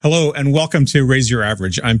Hello and welcome to Raise Your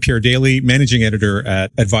Average. I'm Pierre Daly, managing editor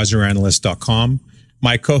at advisoranalyst.com.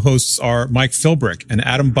 My co-hosts are Mike Philbrick and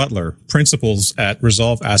Adam Butler, principals at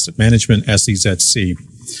Resolve Asset Management, SEZC.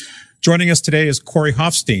 Joining us today is Corey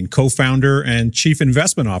Hoffstein, co-founder and chief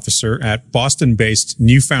investment officer at Boston-based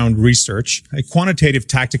Newfound Research, a quantitative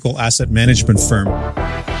tactical asset management firm.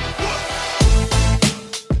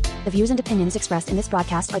 The views and opinions expressed in this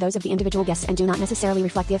broadcast are those of the individual guests and do not necessarily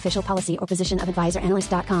reflect the official policy or position of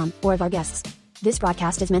advisoranalyst.com or of our guests. This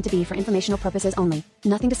broadcast is meant to be for informational purposes only.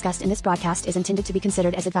 Nothing discussed in this broadcast is intended to be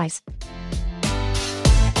considered as advice.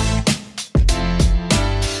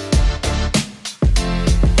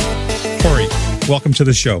 Corey, welcome to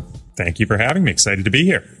the show. Thank you for having me. Excited to be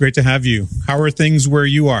here. Great to have you. How are things where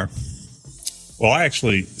you are? Well, I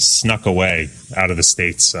actually snuck away out of the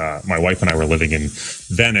States. My wife and I were living in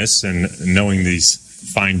Venice, and knowing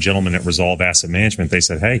these fine gentlemen at Resolve Asset Management, they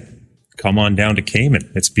said, hey, come on down to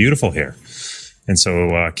Cayman. It's beautiful here. And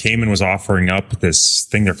so Cayman was offering up this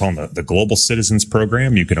thing they're calling the Global Citizens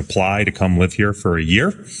Program. You can apply to come live here for a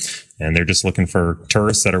year, and they're just looking for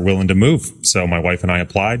tourists that are willing to move. So my wife and I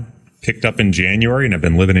applied, picked up in January, and have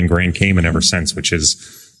been living in Grand Cayman ever since, which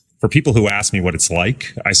is, for people who ask me what it's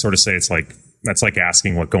like, I sort of say that's like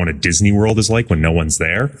asking what going to Disney World is like when no one's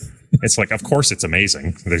there. It's like, of course it's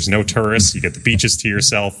amazing. There's no tourists. You get the beaches to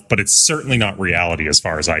yourself, but it's certainly not reality as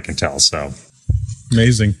far as I can tell. So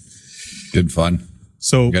amazing. Good fun.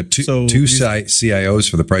 So you got two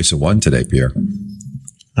CIOs for the price of one today, Pierre.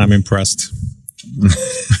 I'm impressed.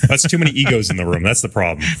 That's too many egos in the room. That's the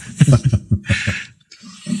problem.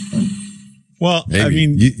 Well, maybe. I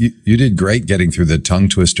mean, you did great getting through the tongue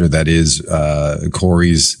twister that is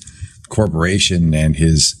Corey's corporation and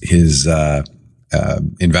his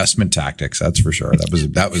investment tactics. That's for sure.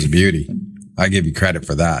 That was a beauty. I give you credit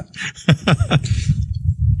for that.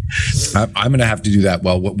 I'm going to have to do that.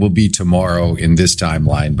 Well, what will be tomorrow in this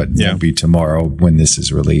timeline, but won't be tomorrow when this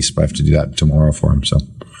is released. But I have to do that tomorrow for him, so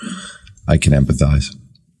I can empathize.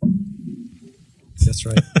 That's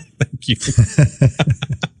right. Thank you.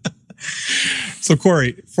 So,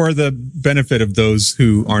 Corey, for the benefit of those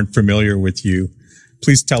who aren't familiar with you,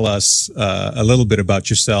 please tell us a little bit about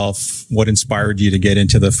yourself, what inspired you to get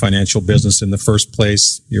into the financial business in the first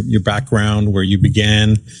place, your background, where you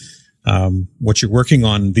began, what you're working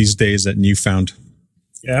on these days at Newfound.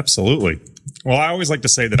 Yeah, absolutely. Well, I always like to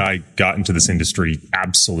say that I got into this industry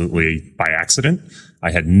absolutely by accident. I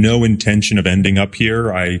had no intention of ending up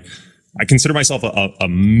here. I consider myself a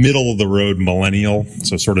middle-of-the-road millennial,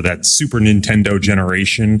 so sort of that Super Nintendo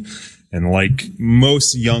generation. And like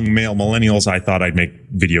most young male millennials, I thought I'd make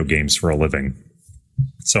video games for a living.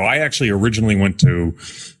 So I actually originally went to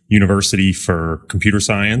university for computer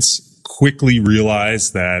science, quickly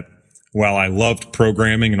realized that while I loved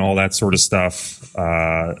programming and all that sort of stuff,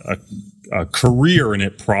 a career in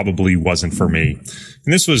it probably wasn't for me.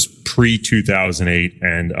 And this was pre-2008,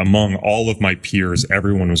 and among all of my peers,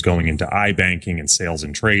 everyone was going into iBanking and sales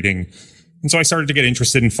and trading. And so I started to get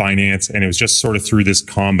interested in finance, and it was just sort of through this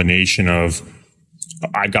combination of,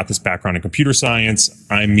 I've got this background in computer science,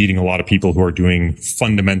 I'm meeting a lot of people who are doing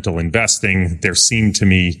fundamental investing. There seemed to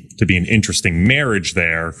me to be an interesting marriage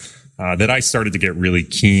there, that I started to get really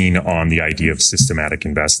keen on the idea of systematic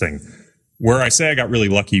investing. Where I say I got really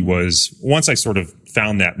lucky was once I sort of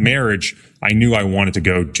found that marriage, I knew I wanted to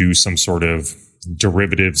go do some sort of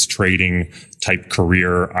derivatives trading type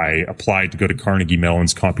career. I applied to go to Carnegie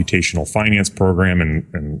Mellon's computational finance program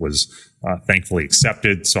and was thankfully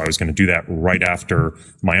accepted. So I was going to do that right after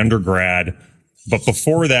my undergrad. But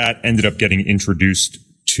before that, ended up getting introduced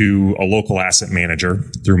to a local asset manager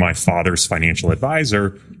through my father's financial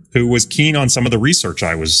advisor, who was keen on some of the research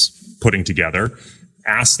I was putting together,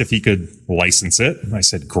 asked if he could license it. I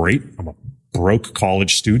said, great. I'm a broke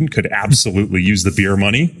college student, could absolutely use the beer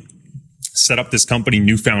money. Set up this company,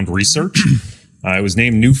 Newfound Research. It was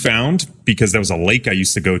named Newfound because there was a lake I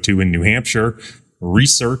used to go to in New Hampshire.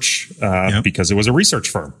 Research, because it was a research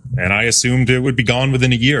firm. And I assumed it would be gone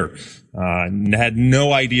within a year. Had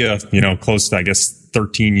no idea, close to, I guess,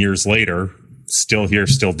 13 years later, still here,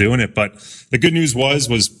 still doing it. But the good news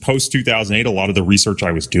was post 2008, a lot of the research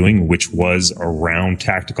I was doing, which was around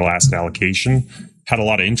tactical asset allocation, had a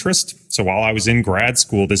lot of interest. So while I was in grad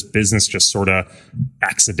school, this business just sort of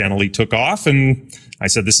accidentally took off. And I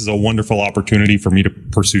said, this is a wonderful opportunity for me to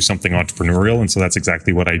pursue something entrepreneurial. And so that's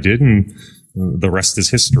exactly what I did. And the rest is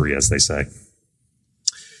history, as they say.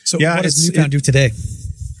 So what does Newfound do today?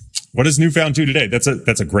 What does Newfound do today? That's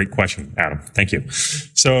a great question, Adam. Thank you.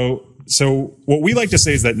 So So what we like to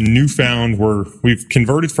say is that Newfound, we've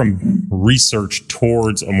converted from research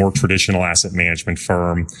towards a more traditional asset management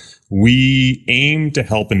firm. We aim to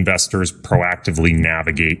help investors proactively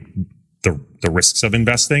navigate the risks of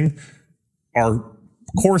investing. Our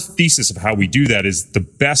core thesis of how we do that is the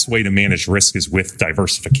best way to manage risk is with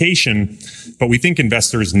diversification, but we think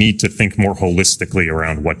investors need to think more holistically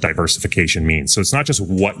around what diversification means. So it's not just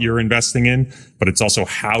what you're investing in, but it's also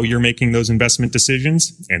how you're making those investment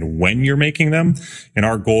decisions and when you're making them. And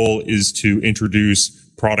our goal is to introduce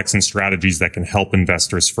products and strategies that can help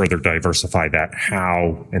investors further diversify that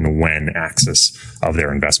how and when axis of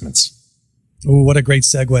their investments. Ooh, what a great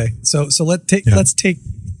segue. So let's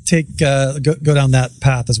go down that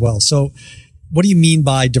path as well. So what do you mean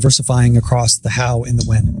by diversifying across the how and the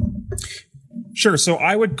when? Sure. So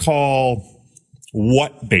I would call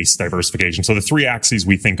what-based diversification. So the three axes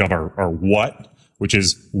we think of are what, which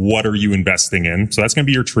is what are you investing in? So that's going to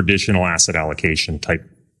be your traditional asset allocation type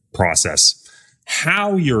process.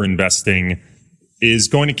 How you're investing is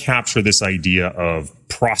going to capture this idea of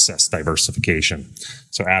process diversification.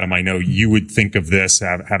 So Adam, I know you would think of this,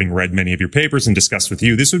 having read many of your papers and discussed with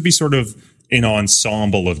you, this would be sort of an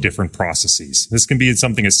ensemble of different processes. This can be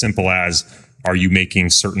something as simple as, are you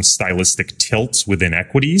making certain stylistic tilts within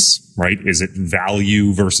equities, right? Is it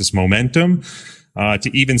value versus momentum?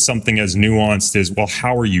 To even something as nuanced as, well,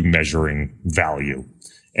 how are you measuring value?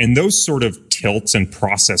 And those sort of tilts and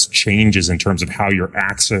process changes in terms of how you're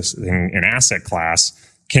accessing an asset class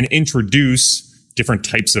can introduce different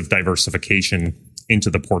types of diversification into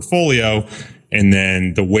the portfolio. And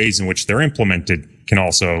then the ways in which they're implemented can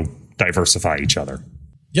also diversify each other.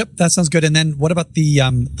 Yep, that sounds good. And then what about the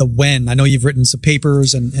when? I know you've written some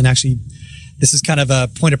papers and actually this is kind of a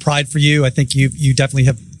point of pride for you. I think you definitely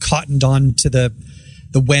have cottoned on to the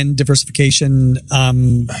when diversification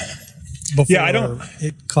before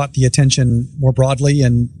it caught the attention more broadly.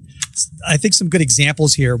 And I think some good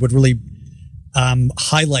examples here would really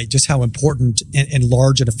highlight just how important and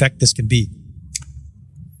large an effect this can be.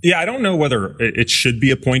 Yeah, I don't know whether it should be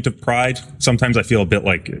a point of pride. Sometimes I feel a bit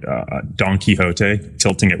like Don Quixote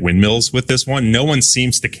tilting at windmills with this one. No one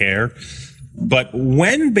seems to care. But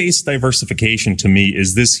when-based diversification to me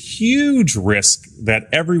is this huge risk that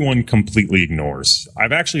everyone completely ignores.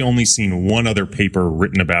 I've actually only seen one other paper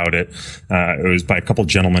written about it. It was by a couple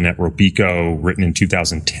gentlemen at Robeco, written in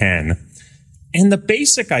 2010. And the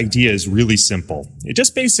basic idea is really simple. It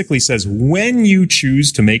just basically says when you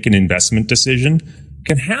choose to make an investment decision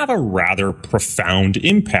can have a rather profound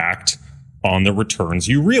impact on the returns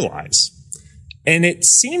you realize. And it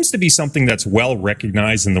seems to be something that's well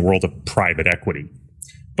recognized in the world of private equity,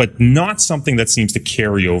 but not something that seems to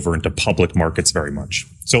carry over into public markets very much.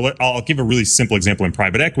 So I'll give a really simple example in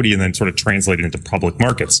private equity and then sort of translate it into public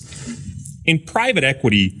markets. In private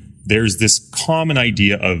equity, there's this common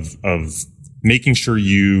idea of making sure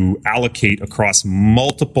you allocate across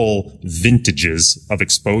multiple vintages of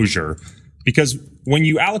exposure, because when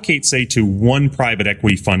you allocate, say, to one private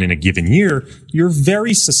equity fund in a given year, you're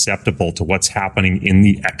very susceptible to what's happening in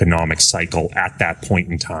the economic cycle at that point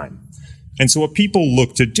in time. And so what people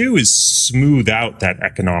look to do is smooth out that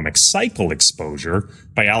economic cycle exposure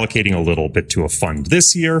by allocating a little bit to a fund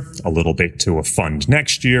this year, a little bit to a fund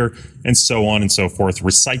next year, and so on and so forth,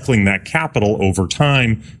 recycling that capital over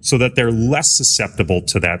time so that they're less susceptible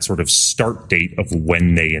to that sort of start date of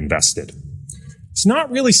when they invested. It's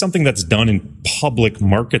not really something that's done in public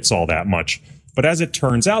markets all that much, but as it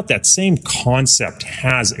turns out, that same concept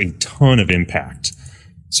has a ton of impact.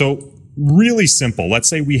 So really simple. Let's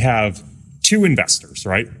say we have two investors,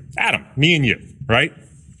 right? Adam, me and you, right?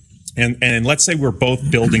 And let's say we're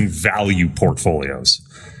both building value portfolios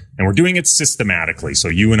and we're doing it systematically. So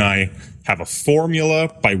you and I have a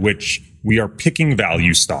formula by which we are picking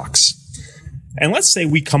value stocks. And let's say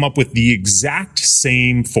we come up with the exact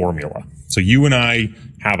same formula. So you and I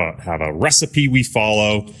have a recipe we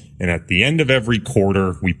follow, and at the end of every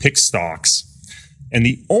quarter, we pick stocks. And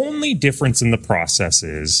the only difference in the process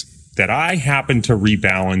is that I happen to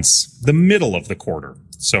rebalance the middle of the quarter.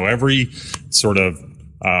 So every sort of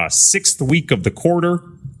sixth week of the quarter,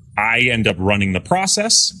 I end up running the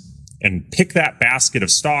process and pick that basket of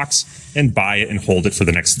stocks and buy it and hold it for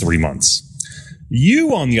the next 3 months.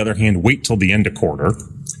 You, on the other hand, wait till the end of quarter,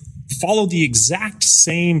 follow the exact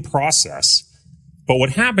same process. But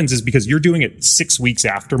what happens is because you're doing it 6 weeks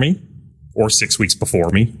after me or 6 weeks before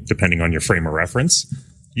me, depending on your frame of reference,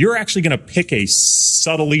 you're actually going to pick a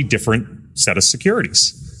subtly different set of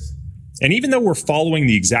securities. And even though we're following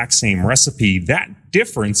the exact same recipe, that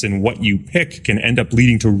difference in what you pick can end up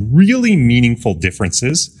leading to really meaningful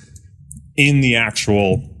differences in the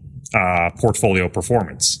actual portfolio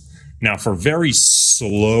performance. Now, for very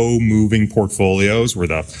slow moving portfolios where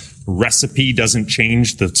the recipe doesn't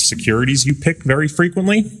change the securities you pick very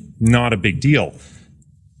frequently, not a big deal.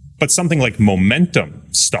 But something like momentum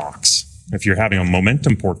stocks, if you're having a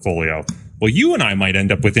momentum portfolio, well, you and I might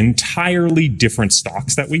end up with entirely different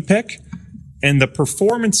stocks that we pick. And the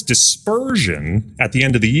performance dispersion at the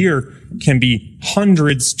end of the year can be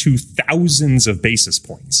hundreds to thousands of basis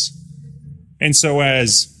points. And so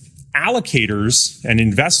as allocators and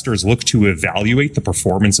investors look to evaluate the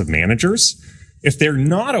performance of managers, if they're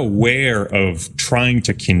not aware of trying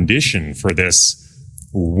to condition for this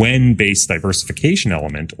when-based diversification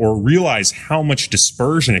element or realize how much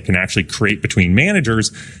dispersion it can actually create between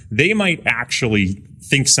managers, they might actually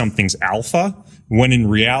think something's alpha when in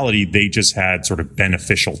reality they just had sort of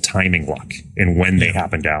beneficial timing luck in when they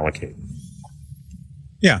happen to allocate.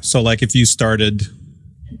 Yeah. So like if you started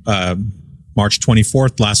March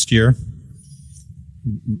 24th last year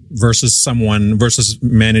versus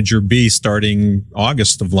manager B starting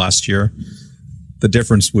August of last year, the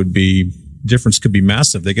difference could be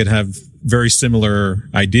massive. They could have very similar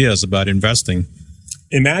ideas about investing.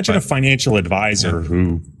 Imagine a financial advisor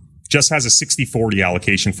who just has a 60-40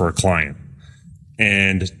 allocation for a client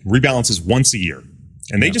and rebalances once a year.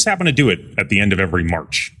 And they just happen to do it at the end of every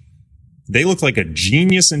March. They look like a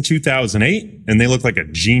genius in 2008 and they look like a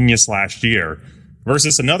genius last year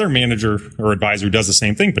versus another manager or advisor who does the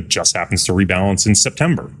same thing, but just happens to rebalance in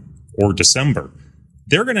September or December.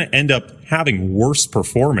 They're going to end up having worse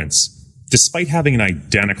performance despite having an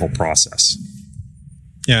identical process.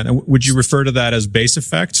 Yeah. Would you refer to that as base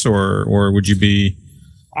effects or would you be?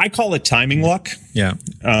 I call it timing luck. Yeah.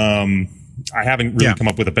 I haven't really come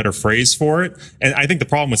up with a better phrase for it. And I think the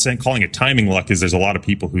problem with calling it timing luck is there's a lot of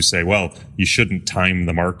people who say, well, you shouldn't time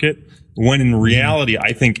the market. When in reality,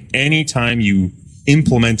 I think any time you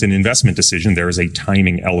implement an investment decision, there is a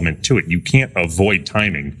timing element to it. You can't avoid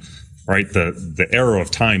timing, right? The arrow of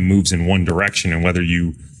time moves in one direction. And whether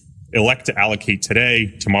you elect to allocate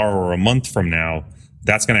today, tomorrow, or a month from now,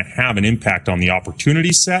 that's going to have an impact on the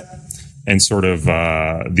opportunity set and sort of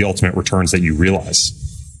the ultimate returns that you realize.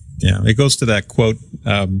 Yeah, it goes to that quote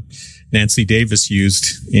Nancy Davis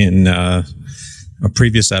used in a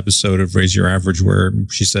previous episode of Raise Your Average, where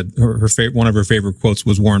she said one of her favorite quotes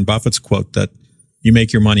was Warren Buffett's quote that you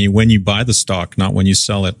make your money when you buy the stock, not when you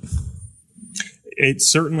sell it. It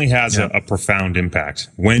certainly has a profound impact.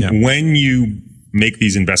 When you make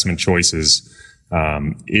these investment choices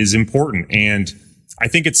is important. And I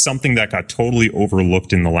think it's something that got totally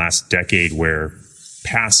overlooked in the last decade where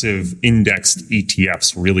passive indexed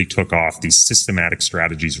ETFs really took off. These systematic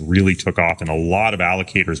strategies really took off. And a lot of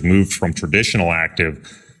allocators moved from traditional active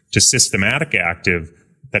to systematic active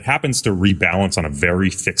that happens to rebalance on a very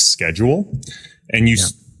fixed schedule. And you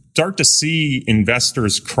start to see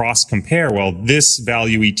investors cross compare. Well, this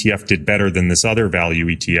value ETF did better than this other value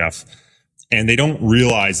ETF. And they don't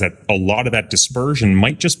realize that a lot of that dispersion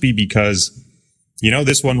might just be because,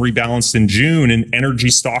 this one rebalanced in June and energy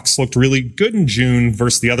stocks looked really good in June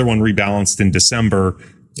versus the other one rebalanced in December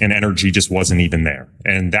and energy just wasn't even there.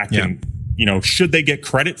 And that can, should they get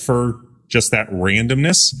credit for just that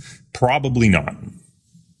randomness? Probably not.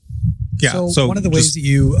 Yeah. So one of the ways that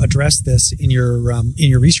you address this in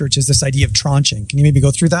your research is this idea of tranching. Can you maybe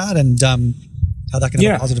go through that and how that can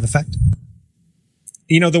have a positive effect?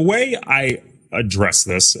 The way I address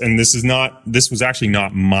this, and this was actually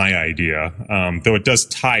not my idea, though it does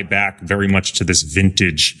tie back very much to this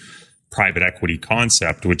vintage private equity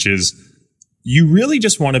concept, which is you really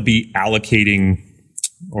just want to be allocating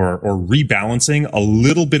or rebalancing a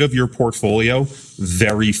little bit of your portfolio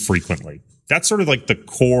very frequently. That's sort of like the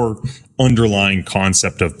core underlying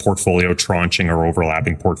concept of portfolio tranching or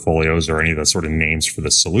overlapping portfolios or any of the sort of names for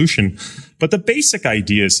the solution. But the basic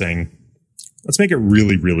idea is saying, let's make it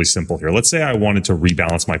really, really simple here. Let's say I wanted to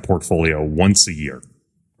rebalance my portfolio once a year,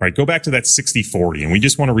 right? Go back to that 60-40 and we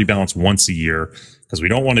just want to rebalance once a year because we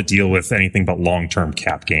don't want to deal with anything but long-term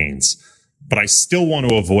cap gains. But I still want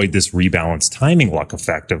to avoid this rebalance timing luck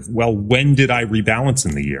effect of, well, when did I rebalance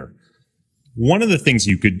in the year? One of the things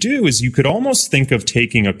you could do is you could almost think of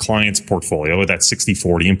taking a client's portfolio, that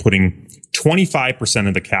 60-40, and putting 25%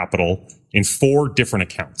 of the capital in 4 different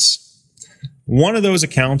accounts. One of those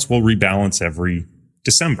accounts will rebalance every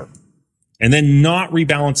December and then not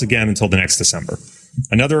rebalance again until the next December.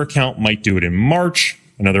 Another account might do it in March,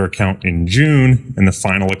 another account in June, and the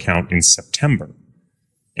final account in September.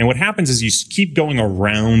 And what happens is you keep going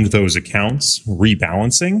around those accounts,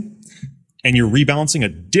 rebalancing, and you're rebalancing a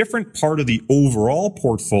different part of the overall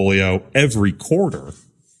portfolio every quarter,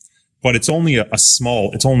 but it's only a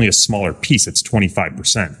smaller piece. It's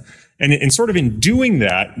 25%. And sort of in doing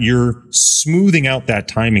that, you're smoothing out that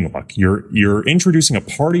timing luck. You're introducing a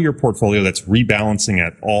part of your portfolio that's rebalancing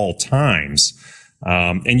at all times.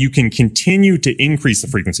 And you can continue to increase the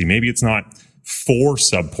frequency. Maybe it's not 4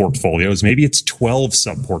 sub-portfolios. Maybe it's 12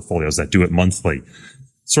 sub-portfolios that do it monthly.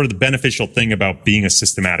 Sort of the beneficial thing about being a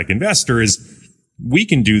systematic investor is we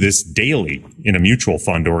can do this daily in a mutual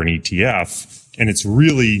fund or an ETF, and it's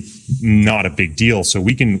really not a big deal. So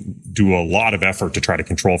we can do a lot of effort to try to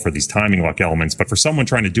control for these timing luck elements. But for someone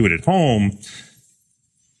trying to do it at home,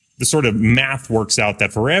 the sort of math works out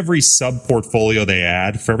that for every sub-portfolio they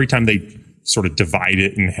add, for every time they sort of divide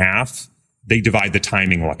it in half, they divide the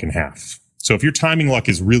timing luck in half. So if your timing luck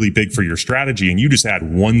is really big for your strategy and you just add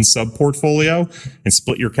 1 sub-portfolio and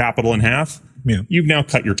split your capital in half, you've now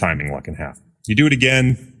cut your timing luck in half. You do it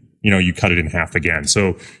again, you cut it in half again.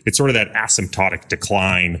 So it's sort of that asymptotic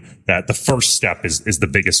decline that the first step is the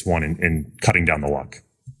biggest one in cutting down the luck.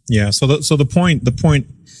 Yeah. So the point,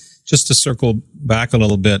 just to circle back a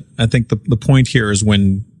little bit, I think the point here is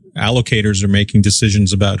when allocators are making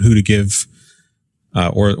decisions about who to give,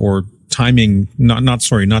 or timing, not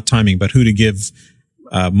timing, but who to give,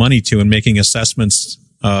 money to, and making assessments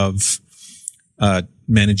of,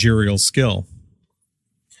 managerial skill.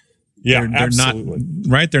 Yeah, they're absolutely.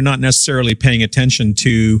 not, right? They're not necessarily paying attention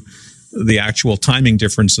to the actual timing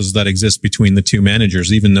differences that exist between the two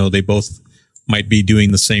managers, even though they both might be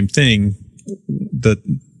doing the same thing. The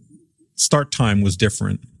start time was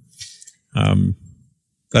different.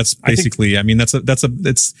 That's basically,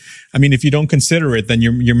 if you don't consider it, then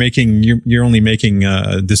you're only making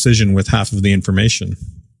a decision with half of the information.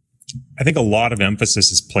 I think a lot of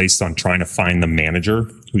emphasis is placed on trying to find the manager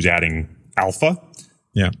who's adding alpha.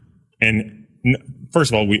 Yeah. And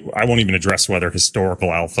first of all, I won't even address whether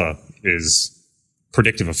historical alpha is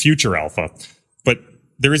predictive of future alpha, but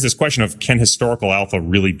there is this question of, can historical alpha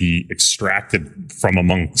really be extracted from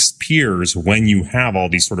amongst peers when you have all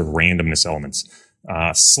these sort of randomness elements,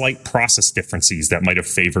 slight process differences that might have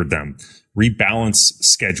favored them, rebalance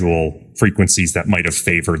schedule frequencies that might have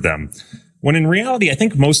favored them. When in reality, I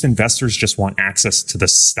think most investors just want access to the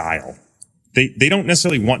style. They don't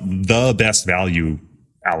necessarily want the best value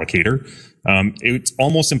allocator. It's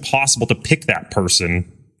almost impossible to pick that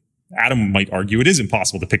person. Adam might argue it is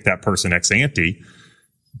impossible to pick that person ex ante.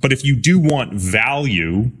 But if you do want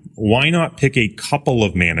value, why not pick a couple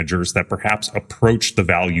of managers that perhaps approach the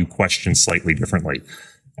value question slightly differently?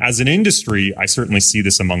 As an industry, I certainly see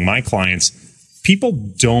this among my clients. People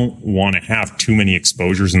don't want to have too many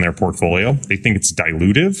exposures in their portfolio. They think it's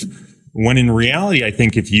dilutive. When in reality, I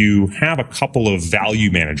think if you have a couple of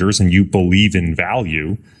value managers and you believe in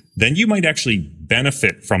value, then you might actually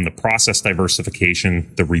benefit from the process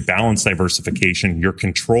diversification, the rebalance diversification. You're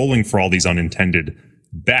controlling for all these unintended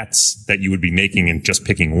bets that you would be making in just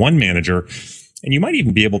picking one manager. And you might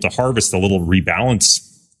even be able to harvest a little rebalance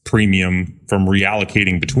premium from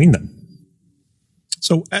reallocating between them.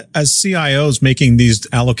 So as CIOs making these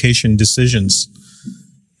allocation decisions,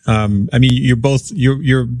 you're both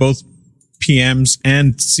PMs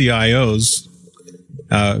and CIOs.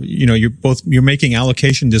 You're making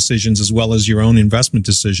allocation decisions as well as your own investment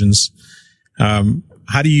decisions.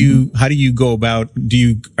 How do you go about?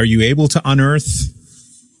 Are you able to unearth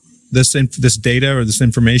this data or this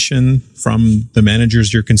information from the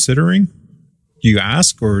managers you're considering? Do you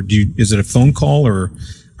ask, or is it a phone call, or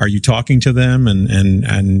are you talking to them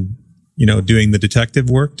and doing the detective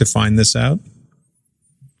work to find this out?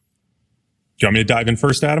 Do you want me to dive in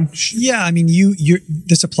first, Adam? Yeah,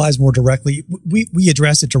 this applies more directly. We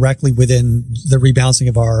address it directly within the rebalancing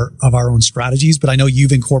of our own strategies, but I know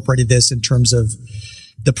you've incorporated this in terms of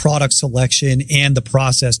the product selection and the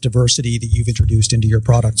process diversity that you've introduced into your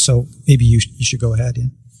product. So maybe you should go ahead.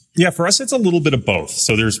 Yeah, for us, it's a little bit of both.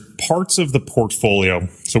 So there's parts of the portfolio.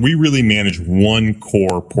 So we really manage one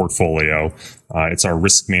core portfolio. It's our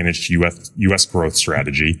risk managed US growth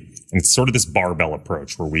strategy. And it's sort of this barbell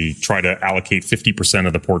approach where we try to allocate 50%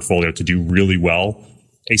 of the portfolio to do really well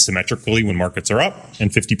asymmetrically when markets are up,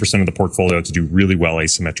 and 50% of the portfolio to do really well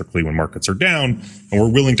asymmetrically when markets are down. And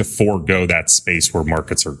we're willing to forego that space where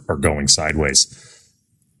markets are going sideways.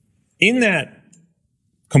 In that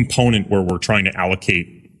component where we're trying to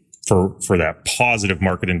allocate for that positive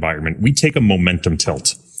market environment, we take a momentum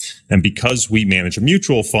tilt. And because we manage a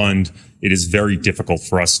mutual fund, it is very difficult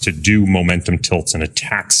for us to do momentum tilts in a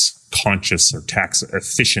tax conscious or tax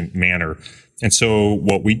efficient manner. And so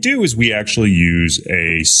what we do is we actually use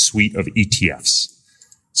a suite of ETFs.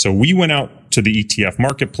 So we went out to the ETF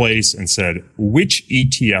marketplace and said, which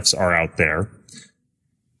ETFs are out there?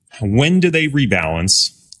 When do they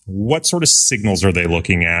rebalance? What sort of signals are they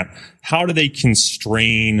looking at? How do they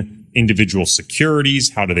constrain individual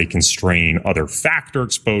securities? How do they constrain other factor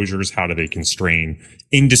exposures? How do they constrain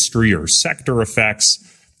industry or sector effects?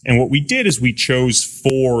 And what we did is we chose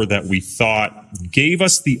 4 that we thought gave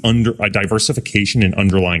us a diversification in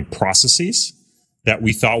underlying processes that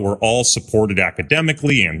we thought were all supported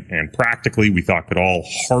academically and practically. We thought could all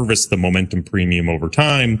harvest the momentum premium over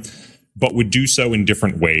time, but would do so in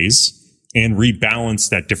different ways and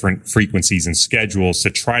rebalance at different frequencies and schedules to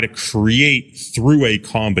try to create, through a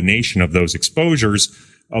combination of those exposures,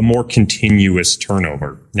 a more continuous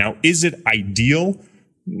turnover. Now, is it ideal?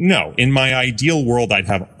 No. In my ideal world, I'd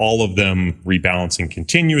have all of them rebalancing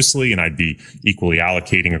continuously, and I'd be equally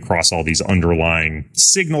allocating across all these underlying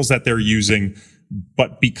signals that they're using.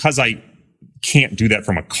 But because I can't do that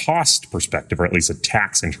from a cost perspective, or at least a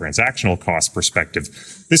tax and transactional cost perspective,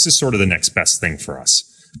 this is sort of the next best thing for us.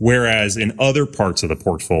 Whereas in other parts of the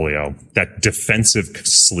portfolio, that defensive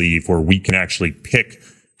sleeve where we can actually pick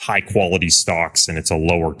high quality stocks and it's a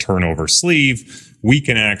lower turnover sleeve, we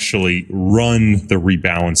can actually run the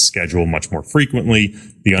rebalance schedule much more frequently.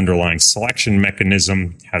 The underlying selection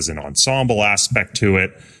mechanism has an ensemble aspect to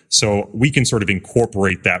it. So we can sort of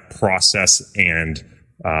incorporate that process and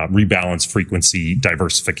rebalance frequency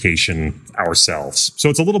diversification ourselves. So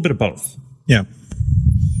it's a little bit of both. Yeah.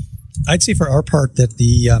 I'd say for our part that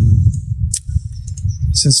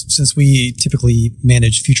since we typically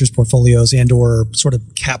manage futures portfolios and or sort of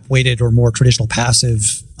cap weighted or more traditional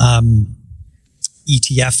passive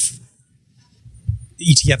ETFs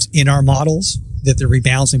in our models, that the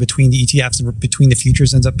rebalancing between the ETFs and between the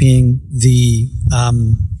futures ends up being the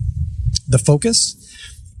focus.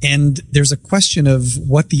 And there's a question of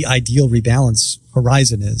what the ideal rebalance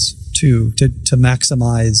horizon is to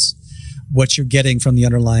maximize what you're getting from the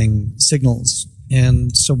underlying signals.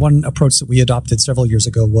 And so one approach that we adopted several years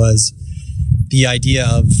ago was the idea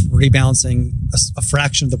of rebalancing a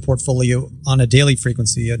fraction of the portfolio on a daily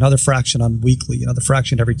frequency, another fraction on weekly, another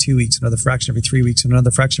fraction every 2 weeks, another fraction every 3 weeks, and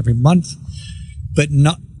another fraction every month, but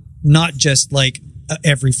not just like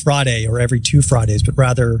every Friday or every 2 Fridays, but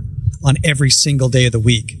rather on every single day of the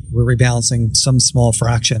week. We're rebalancing some small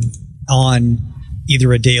fraction on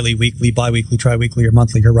either a daily, weekly, biweekly, triweekly, or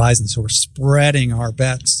monthly horizon. So we're spreading our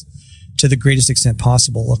bets to the greatest extent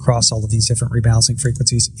possible across all of these different rebalancing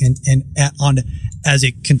frequencies and on as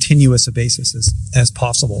a continuous a basis as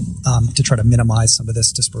possible to try to minimize some of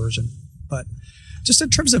this dispersion. But just in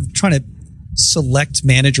terms of trying to select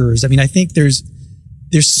managers, I mean, I think there's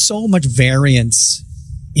so much variance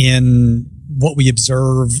in what we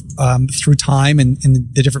observe through time and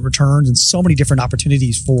the different returns, and so many different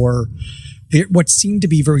opportunities for what seem to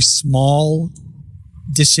be very small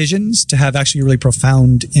decisions to have actually a really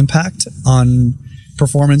profound impact on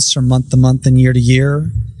performance from month to month and year to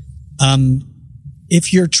year.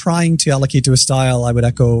 If you're trying to allocate to a style, I would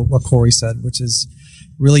echo what Corey said, which is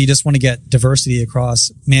really you just want to get diversity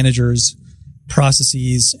across managers,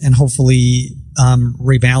 processes, and hopefully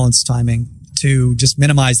rebalance timing to just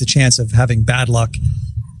minimize the chance of having bad luck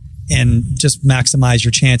and just maximize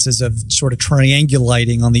your chances of sort of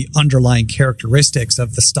triangulating on the underlying characteristics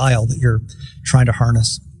of the style that you're trying to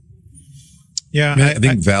harness. Yeah. I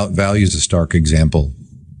think value is a stark example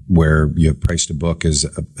where you have price to book as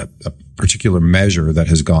a particular measure that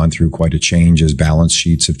has gone through quite a change as balance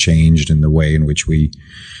sheets have changed and the way in which we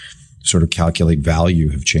sort of calculate value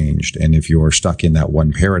have changed. And if you're stuck in that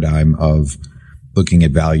one paradigm of looking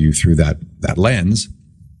at value through that lens,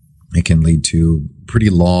 it can lead to pretty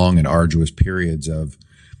long and arduous periods of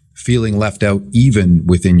feeling left out even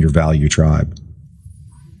within your value tribe.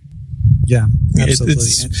 Yeah, absolutely.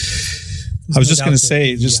 I was just going to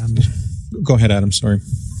say, go ahead, Adam. Sorry.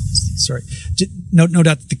 No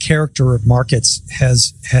doubt that the character of markets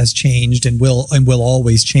has changed and will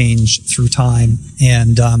always change through time.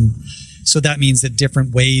 And so that means that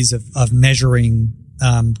different ways of measuring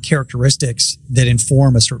characteristics that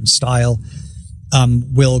inform a certain style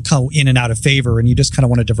will come in and out of favor, and you just kind of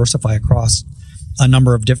want to diversify across a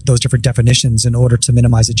number of those different definitions in order to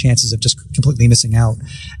minimize the chances of just completely missing out.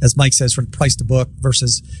 As Mike says, sort of price to book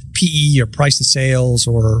versus PE or price to sales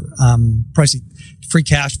or price to free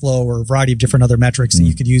cash flow or a variety of different other metrics that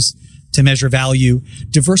you could use to measure value.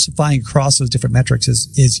 Diversifying across those different metrics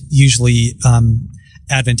is usually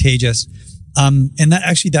advantageous. And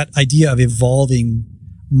that idea of evolving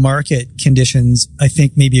market conditions, I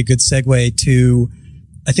think, may be a good segue to,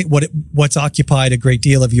 I think, what's occupied a great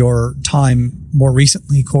deal of your time more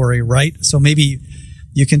recently, Corey, right? So maybe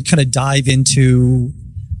you can kind of dive into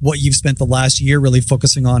what you've spent the last year really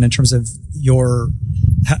focusing on in terms of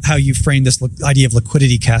how you frame this idea of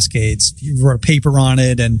liquidity cascades. You wrote a paper on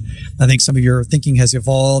it, and I think some of your thinking has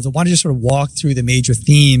evolved. Why don't you just sort of walk through the major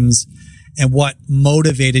themes and what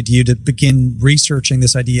motivated you to begin researching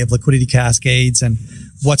this idea of liquidity cascades and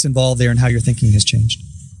what's involved there and how your thinking has changed?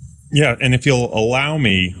 Yeah, and if you'll allow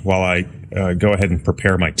me, while I go ahead and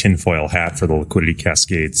prepare my tinfoil hat for the liquidity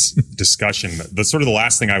cascades discussion, the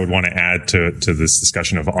last thing I would want to add to this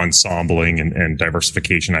discussion of ensembling and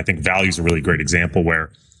diversification, I think value is a really great example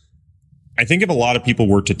where I think if a lot of people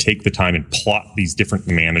were to take the time and plot these different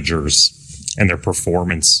managers and their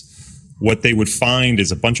performance, what they would find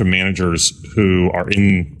is a bunch of managers who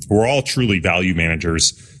are all truly value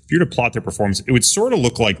managers. If you were to plot their performance, it would sort of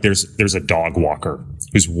look like there's a dog walker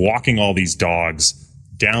who's walking all these dogs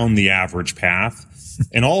down the average path.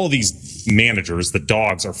 And all of these managers, the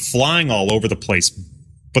dogs, are flying all over the place,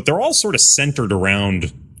 but they're all sort of centered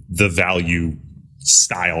around the value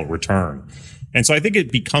style return. And so I think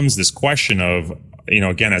it becomes this question of,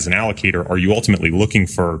 again, as an allocator, are you ultimately looking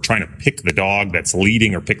for trying to pick the dog that's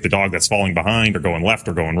leading or pick the dog that's falling behind or going left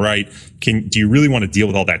or going right? Do you really want to deal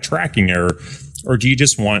with all that tracking error? Or do you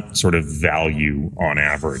just want sort of value on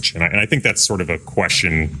average? And I think that's sort of a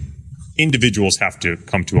question individuals have to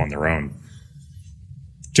come to on their own.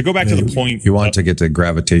 To go back to the point, you want to get the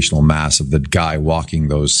gravitational mass of the guy walking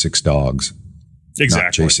those 6 dogs, exactly,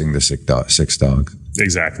 not chasing the 6 dogs.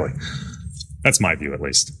 Exactly. That's my view, at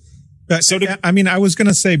least. I was going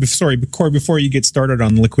to say, Corey, before you get started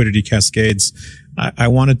on liquidity cascades, I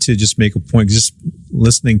wanted to just make a point. Just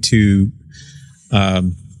listening to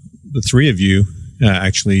the three of you,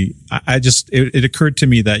 actually, it occurred to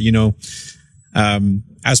me that,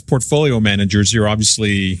 as portfolio managers, you're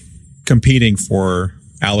obviously competing for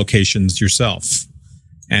allocations yourself.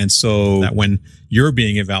 And so that when you're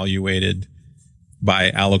being evaluated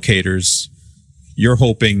by allocators, you're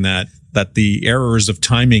hoping that the errors of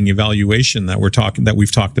timing evaluation that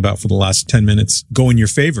we've talked about for the last 10 minutes go in your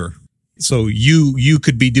favor. So you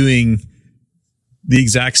could be doing the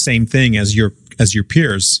exact same thing as your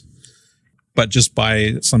peers, but just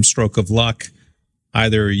by some stroke of luck,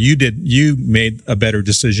 either you made a better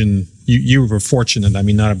decision. You were fortunate. I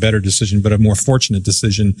mean, not a better decision, but a more fortunate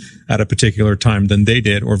decision at a particular time than they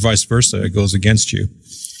did, or vice versa. It goes against you.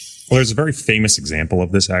 Well, there's a very famous example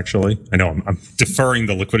of this, actually. I know I'm deferring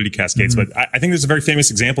the liquidity cascades, but I think there's a very famous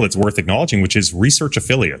example that's worth acknowledging, which is Research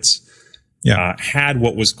Affiliates had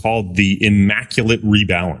what was called the Immaculate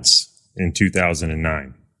Rebalance in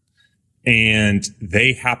 2009. And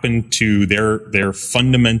they happened to their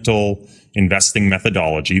fundamental investing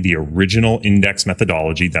methodology, the original index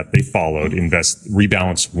methodology that they followed,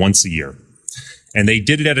 rebalance once a year. And they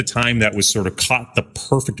did it at a time that was sort of caught the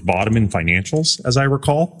perfect bottom in financials, as I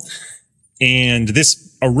recall. And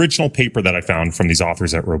this original paper that I found from these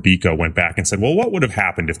authors at Robeco went back and said, well, what would have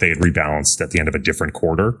happened if they had rebalanced at the end of a different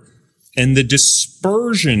quarter? And the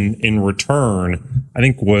dispersion in return, I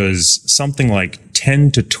think, was something like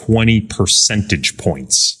 10 to 20 percentage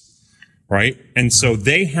points, right? And so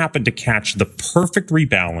they happened to catch the perfect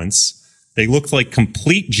rebalance. They looked like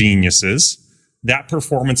complete geniuses. That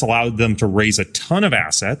performance allowed them to raise a ton of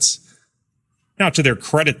assets. Now, to their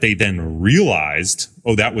credit, they then realized,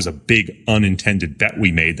 that was a big unintended bet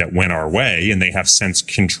we made that went our way, and they have since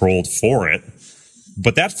controlled for it.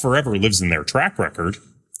 But that forever lives in their track record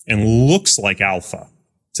and looks like alpha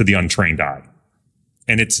to the untrained eye.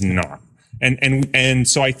 And it's not. And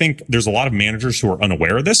so I think there's a lot of managers who are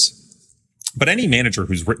unaware of this. But any manager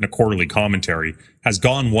who's written a quarterly commentary has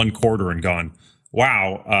gone one quarter and gone,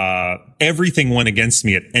 wow, everything went against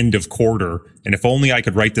me at end of quarter. And if only I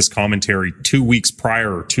could write this commentary 2 weeks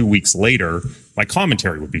prior or 2 weeks later, my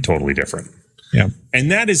commentary would be totally different. Yeah.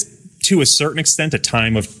 And that is, to a certain extent, a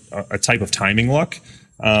type of timing luck.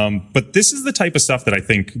 But this is the type of stuff that I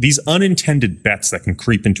think these unintended bets that can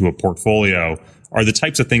creep into a portfolio are the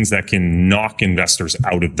types of things that can knock investors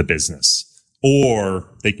out of the business. Or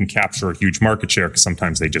they can capture a huge market share because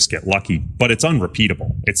sometimes they just get lucky, but it's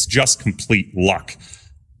unrepeatable. It's just complete luck,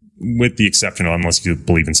 with the exception of unless you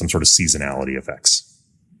believe in some sort of seasonality effects.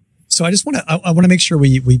 So I just want to make sure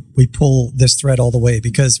we pull this thread all the way,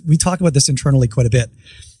 because we talk about this internally quite a bit,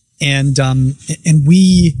 and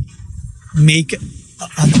we make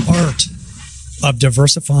an art of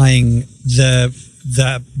diversifying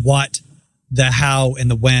the what, the how,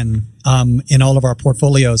 and the when in all of our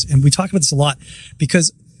portfolios. And we talk about this a lot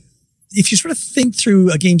because if you sort of think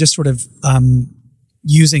through, again, just sort of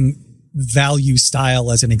using value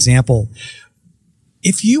style as an example,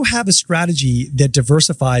 if you have a strategy that that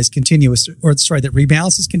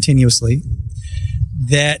rebalances continuously,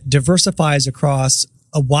 that diversifies across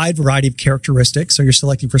a wide variety of characteristics. So you're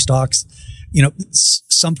selecting for stocks,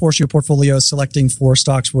 some portion of your portfolio is selecting for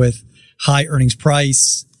stocks with high earnings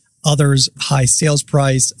price, others high sales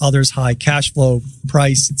price, others high cash flow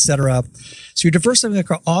price, etc. So you're diversifying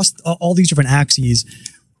across all these different axes.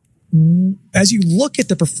 As you look at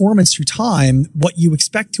the performance through time, what you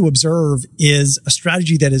expect to observe is a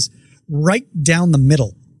strategy that is right down the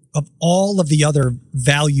middle of all of the other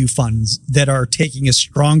value funds that are taking a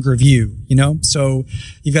stronger view, So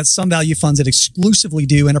you've got some value funds that exclusively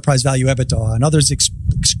do enterprise value EBITDA and others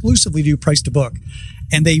exclusively do price to book.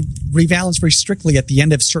 And they rebalance very strictly at the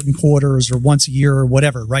end of certain quarters or once a year or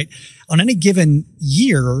whatever, right? On any given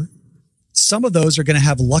year, some of those are going to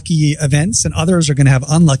have lucky events and others are going to have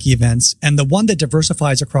unlucky events. And the one that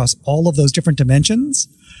diversifies across all of those different dimensions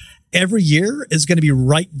every year is going to be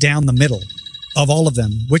right down the middle of all of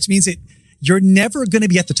them, which means that you're never going to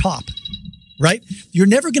be at the top, right? You're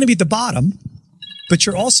never going to be at the bottom, but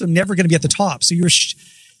you're also never going to be at the top. So you're,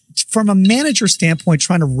 from a manager standpoint,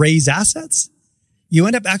 trying to raise assets, you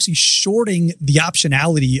end up actually shorting the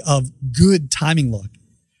optionality of good timing luck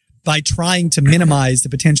by trying to minimize the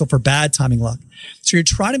potential for bad timing luck. So you're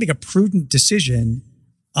trying to make a prudent decision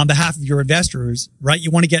on behalf of your investors, right?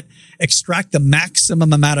 You want to extract the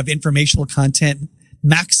maximum amount of informational content,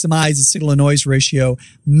 maximize the signal to noise ratio,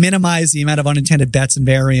 minimize the amount of unintended bets and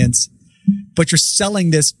variance, but you're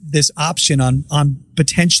selling this option on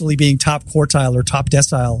potentially being top quartile or top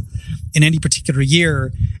decile in any particular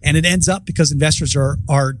year. And it ends up, because investors are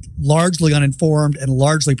largely uninformed and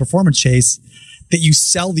largely performance chase, that you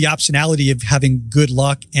sell the optionality of having good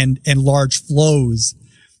luck and large flows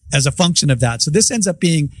as a function of that. So this ends up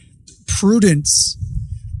being prudence,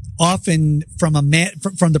 often from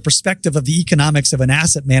from the perspective of the economics of an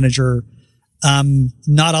asset manager,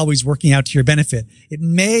 not always working out to your benefit.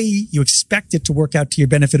 You expect it to work out to your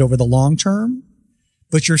benefit over the long term,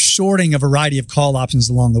 but you're shorting a variety of call options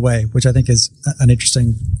along the way, which I think is an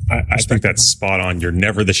interesting. I think that's spot on. You're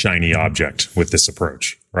never the shiny object with this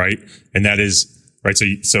approach, right? And that is right.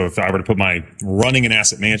 So if I were to put my running an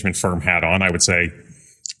asset management firm hat on, I would say,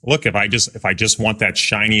 look, if I just want that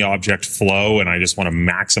shiny object flow and I just want to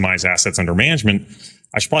maximize assets under management,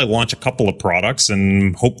 I should probably launch a couple of products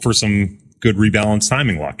and hope for some good rebalance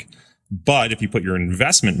timing luck. But if you put your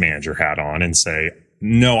investment manager hat on and say,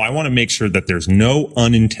 no, I want to make sure that there's no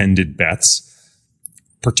unintended bets,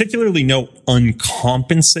 particularly no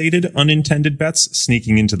uncompensated unintended bets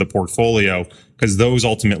sneaking into the portfolio, because those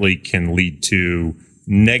ultimately can lead to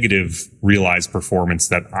negative realized performance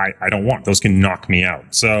that I don't want. Those can knock me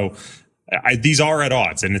out. So these are at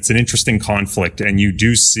odds, and it's an interesting conflict. And you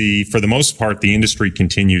do see, for the most part, the industry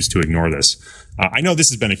continues to ignore this. I know this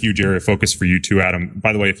has been a huge area of focus for you too, Adam.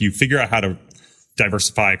 By the way, if you figure out how to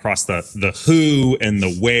diversify across the who and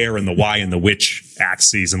the where and the why and the which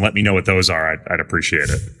axes and let me know what those are, I'd appreciate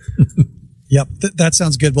it. Yep. That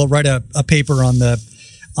sounds good. We'll write a paper on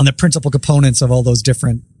the principal components of all those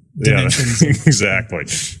different dimensions. Yeah, exactly.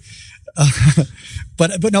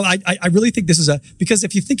 But no, I really think this is because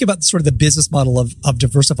if you think about sort of the business model of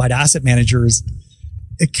diversified asset managers,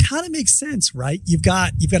 it kind of makes sense, right? You've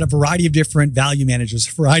got a variety of different value managers,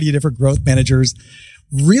 a variety of different growth managers.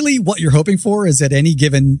 Really what you're hoping for is in any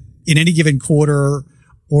given quarter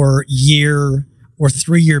or year or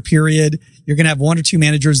 3-year period, you're going to have one or two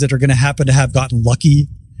managers that are going to happen to have gotten lucky,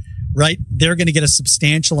 right? They're going to get a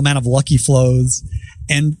substantial amount of lucky flows.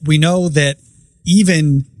 And we know that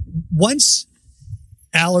even once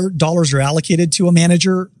dollars are allocated to a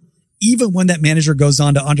manager, even when that manager goes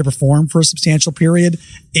on to underperform for a substantial period,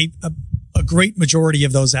 a great majority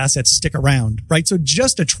of those assets stick around, right? So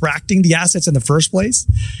just attracting the assets in the first place,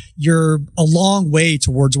 you're a long way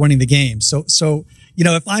towards winning the game. So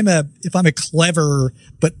if I'm a clever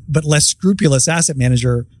but less scrupulous asset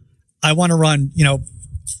manager, I want to run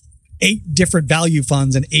 8 different value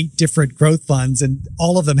funds and 8 different growth funds, and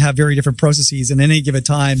all of them have very different processes. And at any given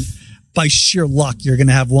time, by sheer luck, you're going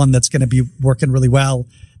to have one that's going to be working really well.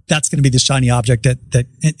 That's going to be the shiny object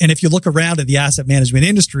and if you look around at the asset management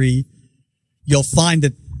industry, you'll find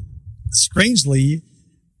that strangely,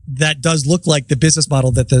 that does look like the business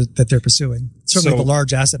model that they're pursuing. Certainly the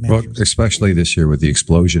large asset managers. Well, especially this year with the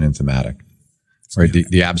explosion in thematic, right?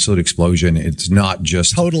 The absolute explosion. It's not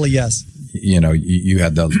just totally, yes. You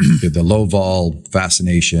had the low vol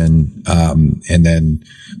fascination, and then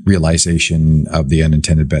realization of the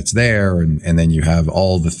unintended bets there. And then you have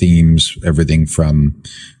all the themes, everything from,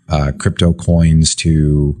 crypto coins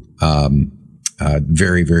to,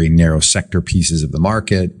 very, very narrow sector pieces of the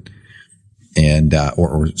market and,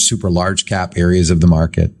 or super large cap areas of the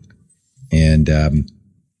market. And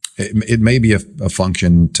It may be a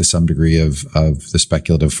function to some degree of the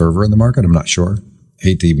speculative fervor in the market. I'm not sure. I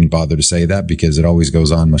hate to even bother to say that because it always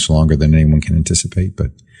goes on much longer than anyone can anticipate.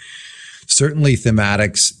 But certainly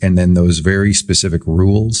thematics and then those very specific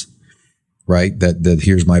rules, right? That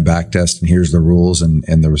here's my back test and here's the rules and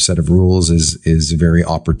the set of rules is very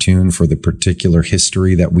opportune for the particular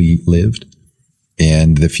history that we lived.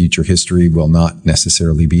 And the future history will not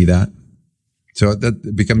necessarily be that. So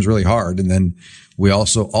that becomes really hard. And then we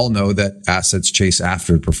also all know that assets chase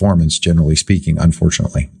after performance, generally speaking,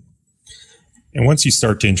 unfortunately. And once you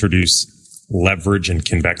start to introduce leverage and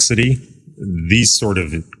convexity, these sort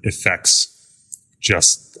of effects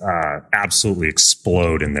just absolutely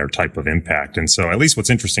explode in their type of impact. And so at least what's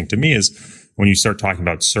interesting to me is when you start talking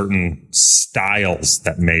about certain styles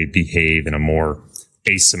that may behave in a more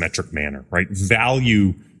asymmetric manner, right?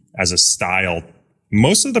 Value as a style,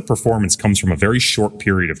 most of the performance comes from a very short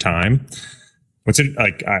period of time.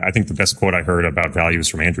 I think the best quote I heard about value is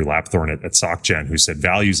from Andrew Lapthorne at SocGen, who said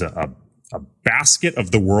value's a basket of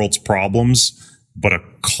the world's problems, but a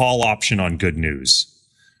call option on good news.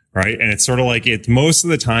 Right. And it's sort of like most of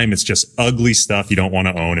the time it's just ugly stuff you don't want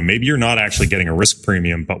to own. And maybe you're not actually getting a risk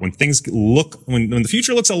premium, but when things when the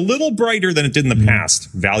future looks a little brighter than it did in the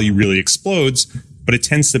past, value really explodes, but it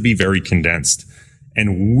tends to be very condensed.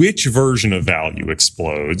 And which version of value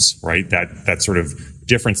explodes, right? That sort of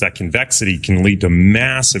difference, that convexity can lead to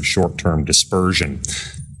massive short-term dispersion.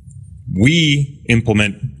 We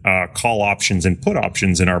implement call options and put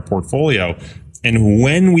options in our portfolio. And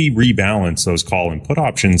when we rebalance those call and put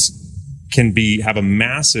options can have a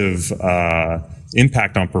massive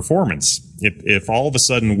impact on performance. If all of a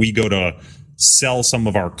sudden we go to sell some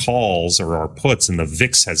of our calls or our puts and the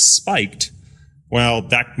VIX has spiked, well,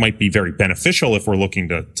 that might be very beneficial if we're looking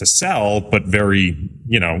to sell, but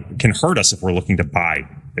can hurt us if we're looking to buy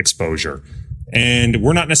exposure. And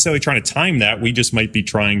we're not necessarily trying to time that. We just might be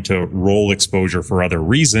trying to roll exposure for other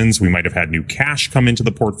reasons. We might have had new cash come into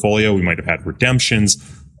the portfolio. We might have had redemptions.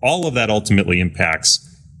 All of that ultimately impacts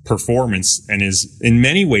performance and is in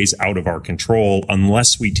many ways out of our control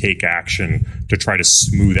unless we take action to try to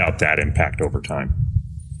smooth out that impact over time.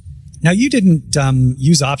 Now, you didn't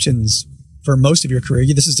use options for most of your career.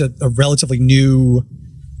 This is a relatively new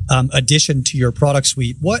addition to your product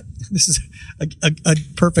suite. This is a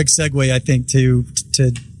perfect segue, I think, to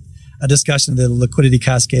a discussion of the liquidity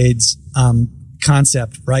cascades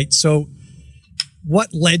concept, right? So what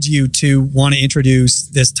led you to want to introduce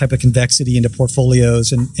this type of convexity into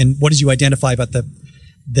portfolios, and what did you identify about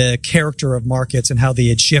the character of markets and how they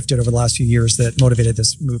had shifted over the last few years that motivated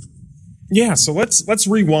this move? Yeah, so let's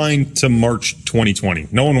rewind to March 2020.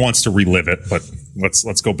 No one wants to relive it, but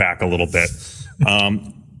let's go back a little bit.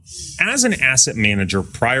 As an asset manager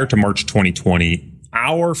prior to March 2020,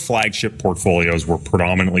 our flagship portfolios were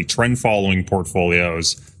predominantly trend following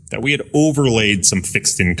portfolios that we had overlaid some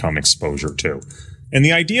fixed income exposure to. And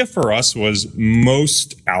the idea for us was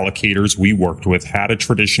most allocators we worked with had a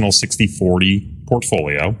traditional 60-40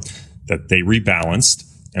 portfolio that they rebalanced.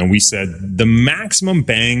 And we said the maximum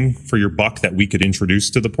bang for your buck that we could introduce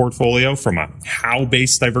to the portfolio from a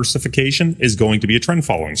how-based diversification is going to be a trend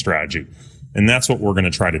following strategy. And that's what we're going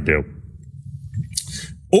to try to do.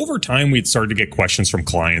 Over time, we'd started to get questions from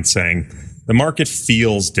clients saying, the market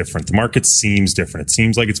feels different. The market seems different. It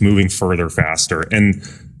seems like it's moving further, faster. And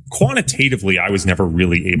quantitatively, I was never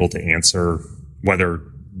really able to answer whether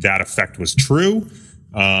that effect was true,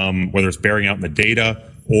 whether it's bearing out in the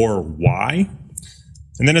data, or why.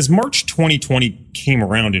 And then as March 2020 came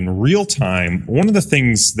around in real time, one of the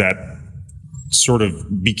things that sort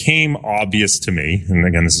of became obvious to me, and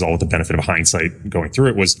again, this is all with the benefit of hindsight going through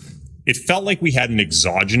it, was it felt like we had an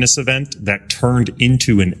exogenous event that turned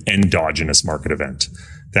into an endogenous market event.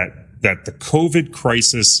 That the COVID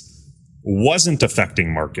crisis wasn't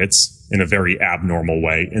affecting markets in a very abnormal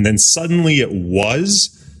way. And then suddenly it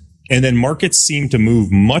was. And then markets seemed to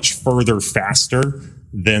move much further faster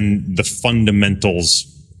than the fundamentals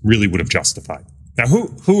really would have justified. Now,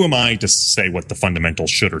 who am I to say what the fundamentals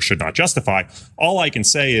should or should not justify? All I can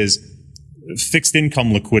say is fixed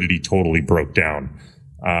income liquidity totally broke down.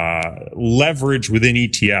 Leverage within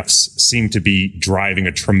ETFs seemed to be driving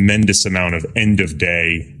a tremendous amount of end of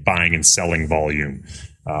day buying and selling volume.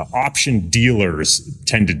 Option dealers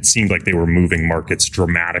seemed like they were moving markets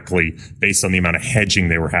dramatically based on the amount of hedging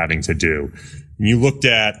they were having to do. And you looked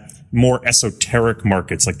at more esoteric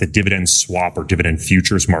markets like the dividend swap or dividend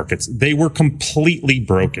futures markets, they were completely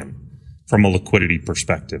broken from a liquidity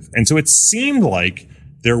perspective. And so it seemed like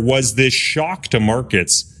there was this shock to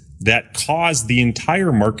markets that caused the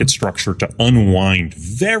entire market structure to unwind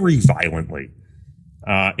very violently.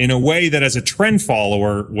 in a way that as a trend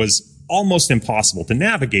follower was almost impossible to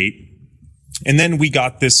navigate. And then we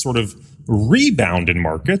got this sort of rebound in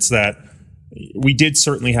markets that we did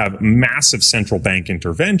certainly have massive central bank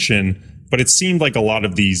intervention, but it seemed like a lot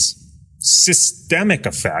of these systemic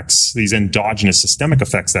effects, these endogenous systemic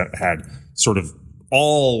effects that had sort of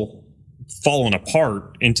all fallen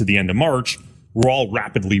apart into the end of March were all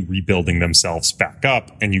rapidly rebuilding themselves back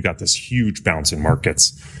up, and you got this huge bounce in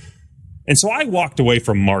markets. And so I walked away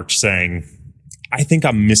from March saying, I think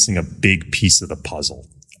I'm missing a big piece of the puzzle.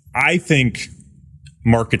 I think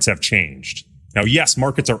markets have changed. Now, yes,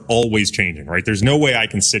 markets are always changing, right? There's no way I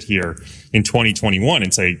can sit here in 2021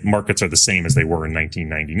 and say markets are the same as they were in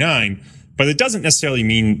 1999, but it doesn't necessarily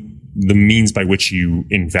mean the means by which you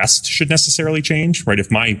invest should necessarily change, right? If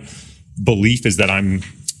my belief is that I'm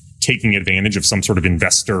taking advantage of some sort of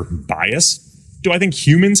investor bias, do I think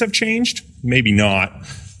humans have changed? Maybe not.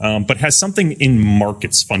 But has something in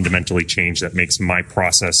markets fundamentally changed that makes my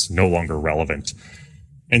process no longer relevant?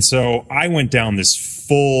 And so I went down this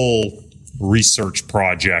full research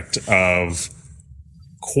project of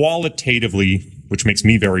qualitatively, which makes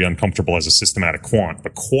me very uncomfortable as a systematic quant,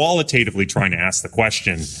 but qualitatively trying to ask the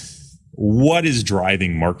question, what is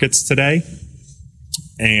driving markets today?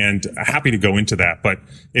 And happy to go into that, but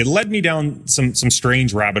it led me down some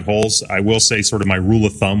strange rabbit holes. I will say sort of my rule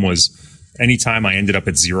of thumb was anytime I ended up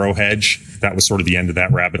at zero hedge, that was sort of the end of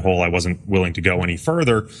that rabbit hole. I wasn't willing to go any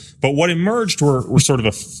further. But what emerged were sort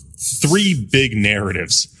of three big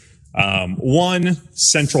narratives. One,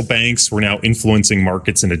 central banks were now influencing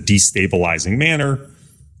markets in a destabilizing manner.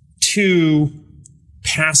 Two,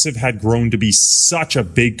 passive had grown to be such a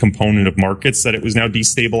big component of markets that it was now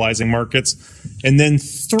destabilizing markets. And then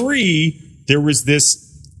three, there was this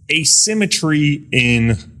asymmetry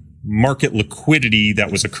in market liquidity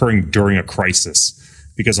that was occurring during a crisis.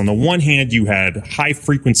 Because on the one hand, you had high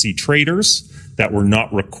frequency traders that were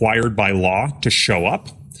not required by law to show up.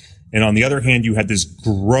 And on the other hand, you had this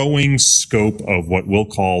growing scope of what we'll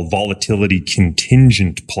call volatility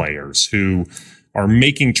contingent players who are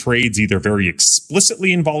making trades either very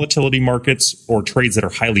explicitly in volatility markets or trades that are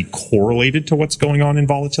highly correlated to what's going on in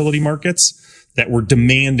volatility markets that were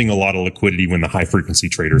demanding a lot of liquidity when the high frequency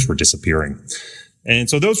traders were disappearing. And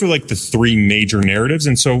so those were like the three major narratives.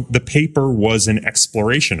 And so the paper was an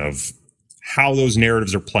exploration of how those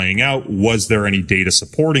narratives are playing out. Was there any data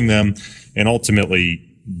supporting them? And ultimately,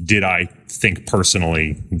 did I think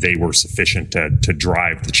personally they were sufficient to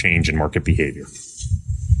drive the change in market behavior?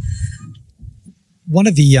 One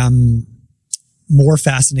of the more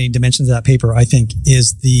fascinating dimensions of that paper, I think,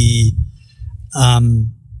 is the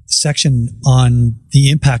section on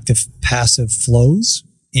the impact of passive flows.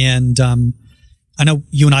 And I know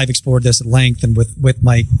you and I have explored this at length, and with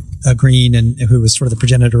Mike Green, and who was sort of the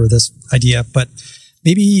progenitor of this idea. But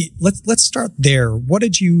maybe let's start there. What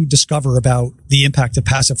did you discover about the impact of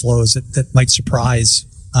passive flows that might surprise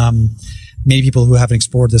many people who haven't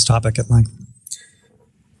explored this topic at length?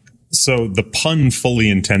 So the pun fully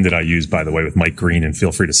intended I use, by the way, with Mike Green, and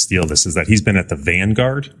feel free to steal this, is that he's been at the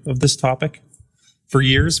vanguard of this topic for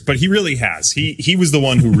years, but he really has. He was the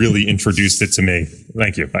one who really introduced it to me.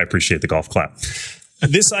 Thank you. I appreciate the golf clap.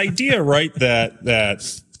 This idea, right,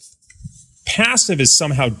 that passive is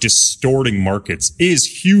somehow distorting markets is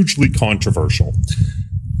hugely controversial.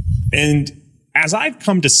 And as I've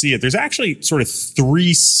come to see it, there's actually sort of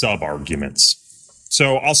three sub-arguments.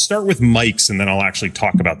 So I'll start with Mike's, and then I'll actually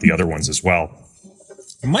talk about the other ones as well.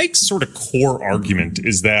 Mike's sort of core argument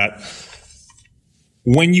is that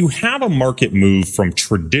when you have a market move from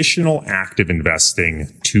traditional active investing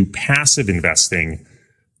to passive investing,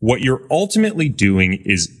 what you're ultimately doing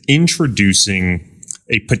is introducing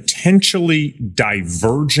a potentially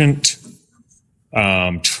divergent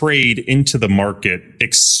trade into the market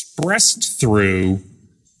expressed through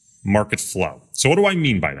market flow. So what do I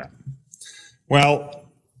mean by that? Well,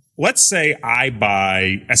 let's say I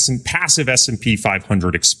buy passive S&P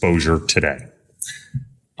 500 exposure today.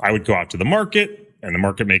 I would go out to the market, and the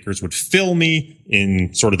market makers would fill me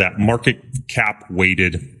in sort of that market cap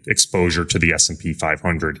weighted exposure to the S&P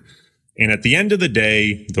 500. And at the end of the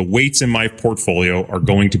day, the weights in my portfolio are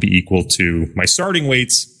going to be equal to my starting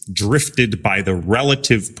weights drifted by the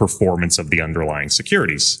relative performance of the underlying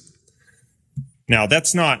securities. Now,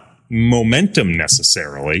 that's not momentum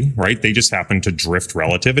necessarily, right? They just happen to drift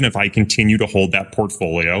relative. And if I continue to hold that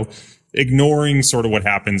portfolio, ignoring sort of what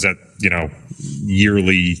happens at,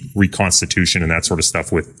 yearly reconstitution and that sort of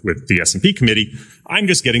stuff with the S&P committee, I'm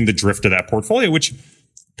just getting the drift of that portfolio, which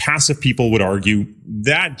passive people would argue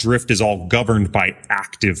that drift is all governed by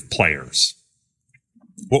active players.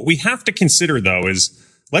 What we have to consider, though, is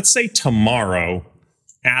let's say tomorrow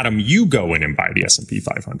Adam, you go in and buy the S&P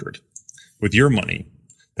 500 with your money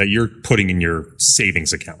that you're putting in your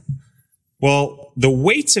savings account. Well, the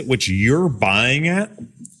weights at which you're buying at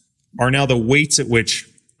are now the weights at which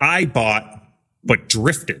I bought but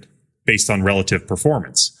drifted based on relative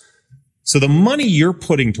performance. So the money you're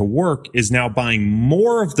putting to work is now buying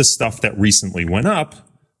more of the stuff that recently went up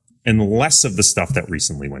and less of the stuff that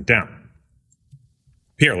recently went down.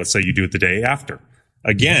 Here, let's say you do it the day after.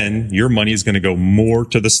 Again, your money is going to go more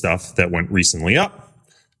to the stuff that went recently up,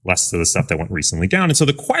 less to the stuff that went recently down. And so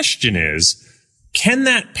the question is, can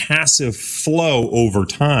that passive flow over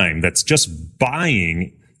time that's just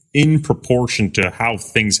buying in proportion to how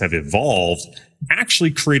things have evolved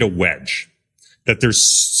actually create a wedge? That there's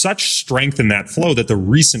such strength in that flow that the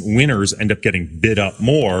recent winners end up getting bid up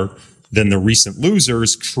more than the recent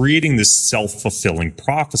losers, creating this self-fulfilling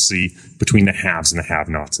prophecy between the haves and the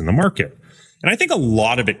have-nots in the market. And I think a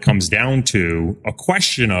lot of it comes down to a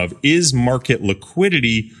question of, is market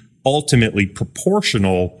liquidity ultimately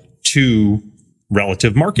proportional to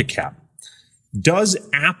relative market cap? Does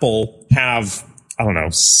Apple have,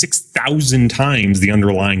 6,000 times the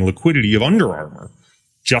underlying liquidity of Under Armour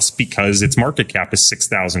just because its market cap is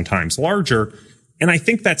 6,000 times larger? And I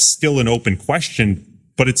think that's still an open question,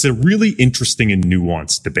 but it's a really interesting and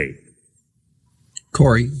nuanced debate.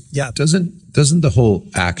 Corey, doesn't the whole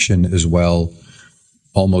action as well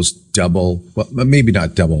almost double, well, maybe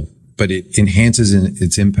not double, but it enhances in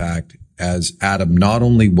its impact as Adam not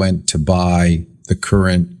only went to buy the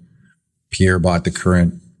current, Pierre bought the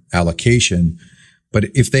current allocation, but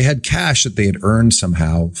if they had cash that they had earned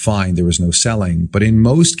somehow, fine, there was no selling. But in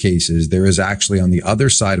most cases, there is actually on the other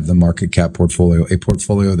side of the market cap portfolio, a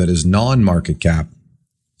portfolio that is non-market cap,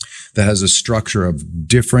 that has a structure of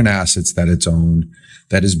different assets that it's owned,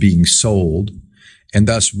 that is being sold. And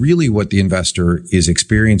thus really what the investor is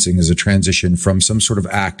experiencing is a transition from some sort of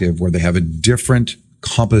active where they have a different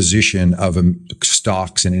composition of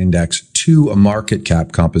stocks and index to a market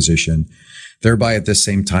cap composition, thereby at the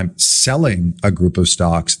same time selling a group of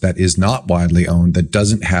stocks that is not widely owned, that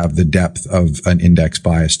doesn't have the depth of an index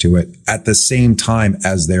bias to it, at the same time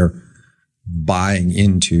as they're buying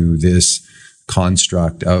into this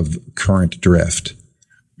construct of current drift.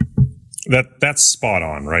 That's spot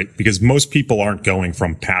on, right? Because most people aren't going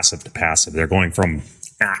from passive to passive. They're going from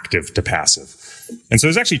active to passive. And so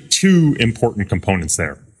there's actually two important components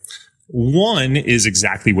there. One is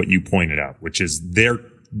exactly what you pointed out, which is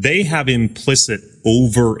they have implicit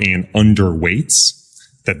over and under weights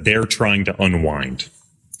that they're trying to unwind.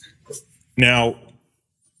 Now,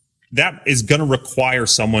 that is going to require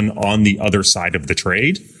someone on the other side of the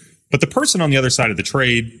trade. But the person on the other side of the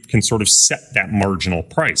trade can sort of set that marginal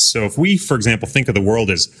price. So if we, for example, think of the world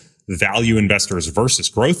as value investors versus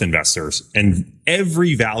growth investors, and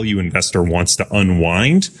every value investor wants to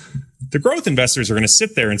unwind, the growth investors are going to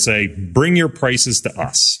sit there and say, bring your prices to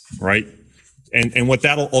us, right? And what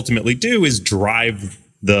that'll ultimately do is drive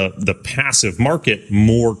the passive market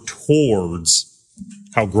more towards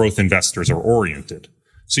how growth investors are oriented.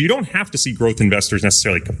 So you don't have to see growth investors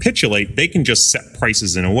necessarily capitulate. They can just set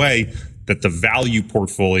prices in a way that the value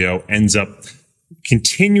portfolio ends up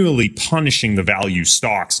continually punishing the value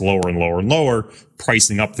stocks lower and lower and lower,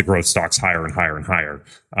 pricing up the growth stocks higher and higher and higher,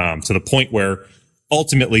 to the point where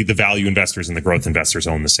ultimately the value investors and the growth investors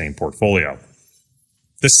own the same portfolio.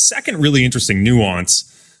 The second really interesting nuance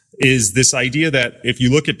is this idea that if you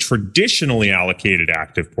look at traditionally allocated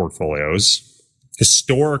active portfolios,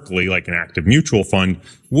 historically, like an active mutual fund,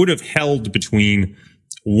 would have held between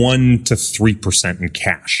 1% to 3% in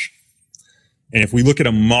cash. And if we look at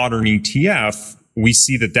a modern ETF, we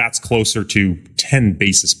see that that's closer to 10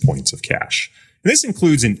 basis points of cash. And this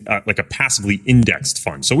includes like a passively indexed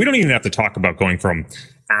fund. So we don't even have to talk about going from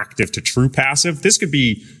active to true passive. This could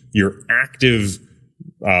be your active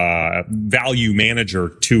value manager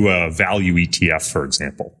to a value ETF, for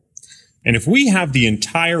example. And if we have the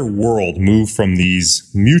entire world move from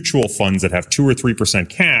these mutual funds that have 2 or 3%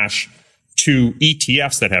 cash to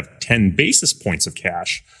ETFs that have 10 basis points of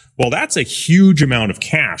cash, well, that's a huge amount of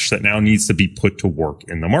cash that now needs to be put to work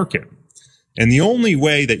in the market. And the only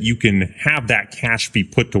way that you can have that cash be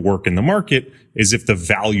put to work in the market is if the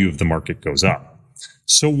value of the market goes up.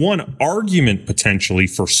 So one argument potentially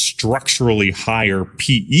for structurally higher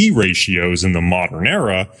PE ratios in the modern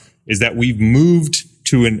era is that we've moved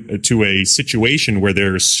to a situation where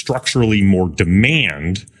there's structurally more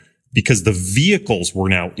demand because the vehicles we're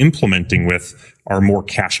now implementing with are more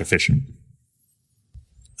cash efficient.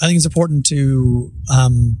 I think it's important to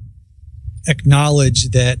acknowledge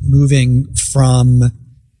that moving from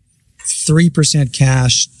 3%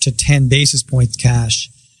 cash to 10 basis points cash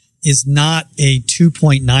is not a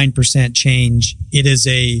 2.9% change. It is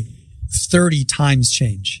a 30 times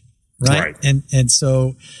change, right? And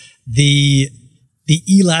so the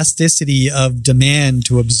elasticity of demand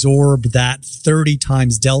to absorb that 30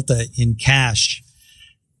 times delta in cash,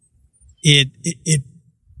 it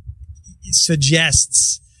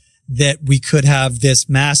suggests that we could have this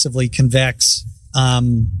massively convex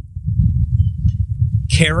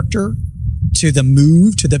character to the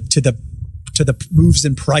move, to the moves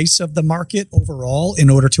in price of the market overall, in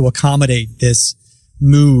order to accommodate this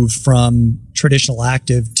move from traditional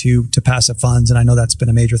active to passive funds. And I know that's been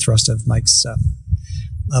a major thrust of Mike's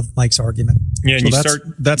argument. Yeah, and so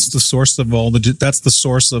that's the source of that's the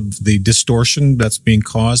source of the distortion that's being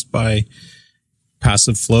caused by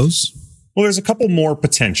passive flows. Well, there's a couple more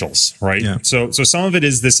potentials, right? Yeah. So some of it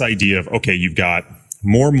is this idea of, okay, you've got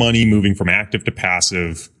more money moving from active to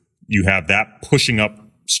passive. You have that pushing up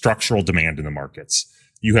structural demand in the markets.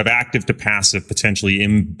 You have active to passive potentially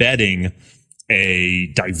embedding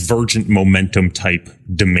a divergent momentum type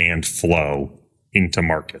demand flow into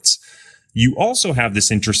markets. You also have this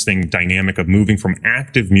interesting dynamic of moving from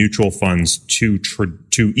active mutual funds to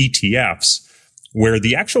ETFs, where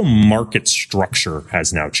the actual market structure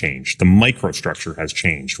has now changed. The microstructure has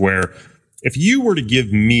changed, where if you were to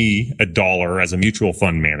give me $1 as a mutual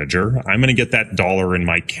fund manager, I'm going to get that $1 in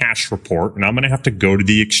my cash report, and I'm going to have to go to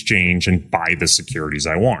the exchange and buy the securities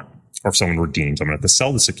I want. Or if someone redeems, I'm going to have to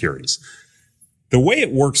sell the securities. The way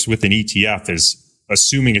it works with an ETF is,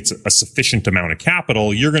 assuming it's a sufficient amount of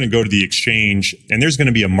capital, you're going to go to the exchange, and there's going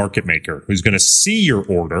to be a market maker who's going to see your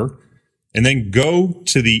order and then go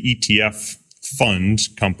to the ETF fund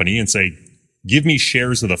company and say, give me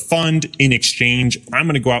shares of the fund. In exchange, I'm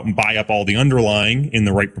going to go out and buy up all the underlying in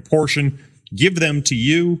the right proportion, give them to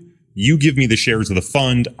you. You give me the shares of the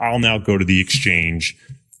fund. I'll now go to the exchange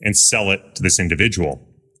and sell it to this individual.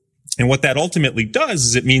 And what that ultimately does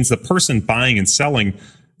is it means the person buying and selling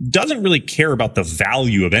doesn't really care about the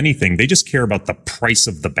value of anything. They just care about the price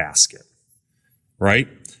of the basket, right?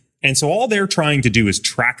 And so all they're trying to do is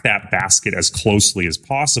track that basket as closely as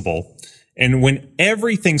possible. And when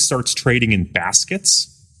everything starts trading in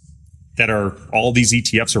baskets that are, all these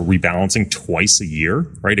ETFs are rebalancing twice a year,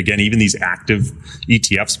 right? Again, even these active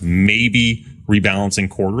ETFs may be rebalancing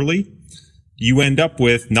quarterly. You end up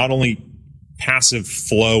with not only passive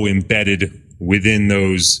flow embedded within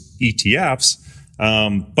those ETFs,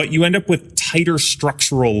 but you end up with tighter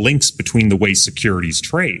structural links between the way securities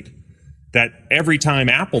trade. That every time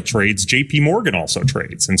Apple trades, JP Morgan also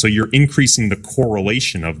trades. And so you're increasing the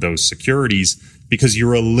correlation of those securities because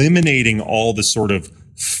you're eliminating all the sort of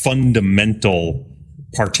fundamental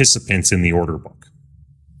participants in the order book.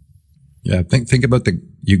 Yeah, think about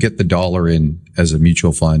you get the $1 in as a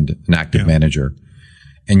mutual fund, an active manager,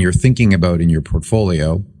 and you're thinking about in your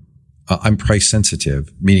portfolio, I'm price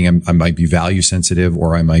sensitive, meaning I might be value sensitive,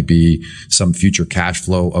 or I might be some future cash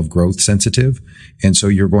flow of growth sensitive. And so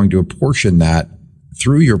you're going to apportion that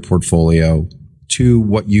through your portfolio to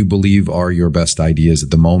what you believe are your best ideas at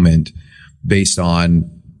the moment based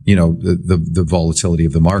on, the volatility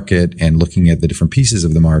of the market and looking at the different pieces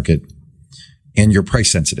of the market. And you're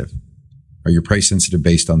price sensitive, or you're price sensitive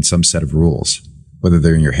based on some set of rules, whether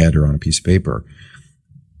they're in your head or on a piece of paper.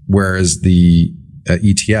 Whereas the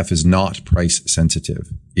ETF is not price sensitive.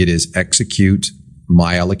 It is execute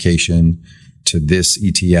my allocation to this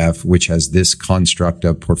ETF, which has this construct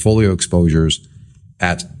of portfolio exposures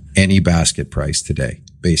at any basket price today,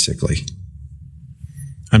 basically.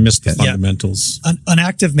 I missed the fundamentals. An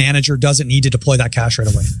active manager doesn't need to deploy that cash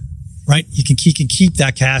right away, right? He can keep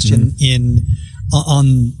that cash in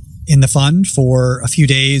the fund for a few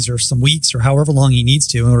days or some weeks or however long he needs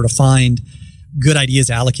to in order to find good ideas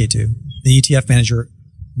to allocate to. The ETF manager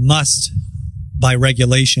must, by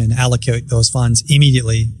regulation, allocate those funds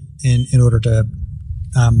immediately in order to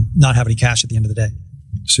not have any cash at the end of the day.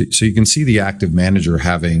 So you can see the active manager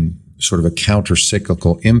having sort of a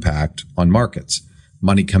counter-cyclical impact on markets.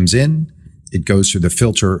 Money comes in, it goes through the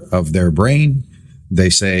filter of their brain. They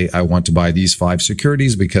say, I want to buy these 5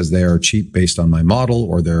 securities because they are cheap based on my model,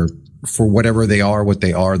 or they're for whatever they are, what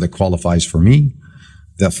they are that qualifies for me.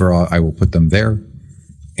 Therefore, I will put them there.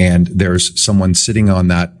 And there's someone sitting on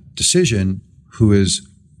that decision who is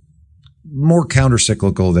more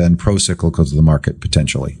counter-cyclical than pro-cyclical to the market,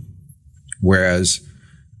 potentially. Whereas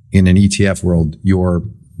in an ETF world, you're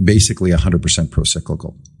basically 100%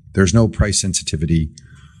 pro-cyclical. There's no price sensitivity.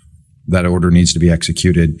 That order needs to be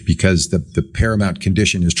executed because the paramount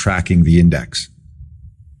condition is tracking the index.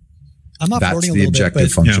 I'm off-boarding a little bit. That's the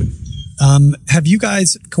objective function. Have you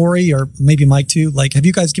guys, Corey, or maybe Mike too, have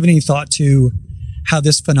you guys given any thought to how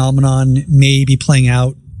this phenomenon may be playing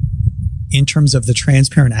out in terms of the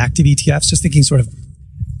transparent active ETFs? Just thinking sort of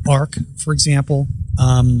ARC, for example,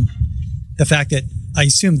 the fact that I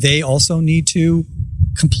assume they also need to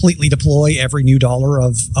completely deploy every new dollar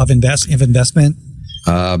of investment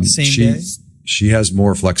same day. She has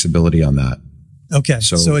more flexibility on that. Okay,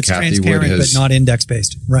 so it's Kathy transparent but not index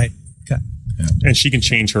based, right? Okay. Yeah. And she can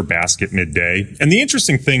change her basket midday. And the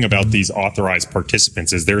interesting thing about these authorized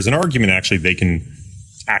participants is there's an argument actually they can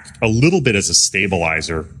act a little bit as a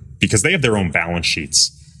stabilizer because they have their own balance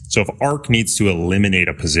sheets. So if ARC needs to eliminate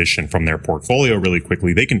a position from their portfolio really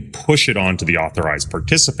quickly, they can push it on to the authorized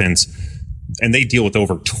participants, and they deal with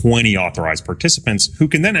over 20 authorized participants who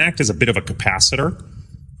can then act as a bit of a capacitor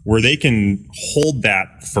where they can hold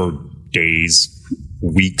that for days,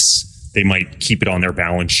 weeks. They might keep it on their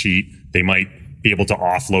balance sheet. They might be able to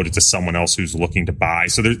offload it to someone else who's looking to buy.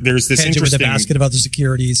 So there's this hedge interesting with a basket of other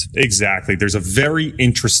securities. Exactly. There's a very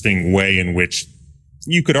interesting way in which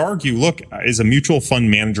you could argue, look, is a mutual fund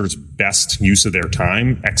manager's best use of their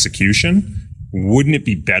time execution? Wouldn't it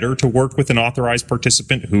be better to work with an authorized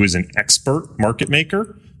participant who is an expert market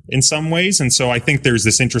maker in some ways? And so I think there's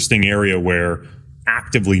this interesting area where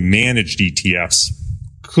actively managed ETFs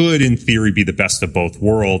could, in theory, be the best of both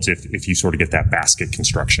worlds if you sort of get that basket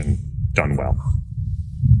construction done well.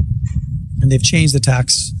 And they've changed the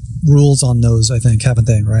tax rules on those, I think, haven't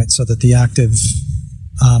they? Right, so that the active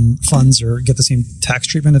funds get the same tax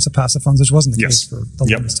treatment as the passive funds, which wasn't the case for the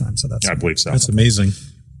longest time. So I believe so. That's amazing.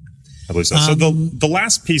 I believe so. So the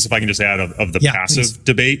last piece, if I can just add, of the passive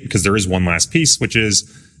debate, because there is one last piece, which is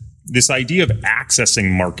this idea of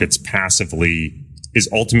accessing markets passively is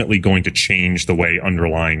ultimately going to change the way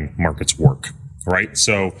underlying markets work, right?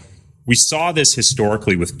 So we saw this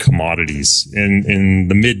historically with commodities. In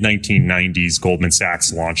the mid-1990s, Goldman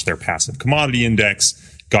Sachs launched their passive commodity index,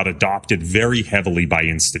 got adopted very heavily by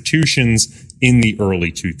institutions in the early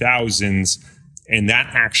 2000s. And that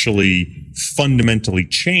actually fundamentally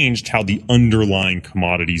changed how the underlying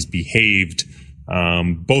commodities behaved,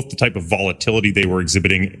 both the type of volatility they were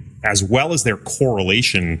exhibiting, as well as their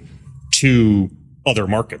correlation to other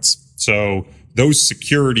markets. So those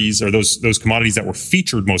securities or those commodities that were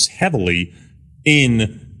featured most heavily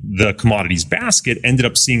in the commodities basket ended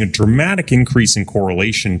up seeing a dramatic increase in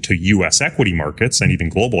correlation to U.S. equity markets and even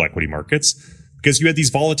global equity markets, because you had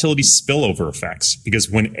these volatility spillover effects.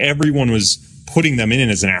 Because when everyone was putting them in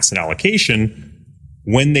as an asset allocation,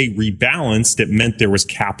 when they rebalanced, it meant there was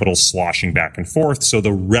capital sloshing back and forth. So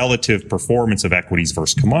the relative performance of equities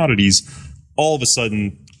versus commodities all of a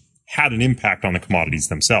sudden had an impact on the commodities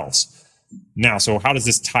themselves. Now, so how does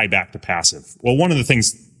this tie back to passive? Well, one of the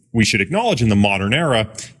things we should acknowledge in the modern era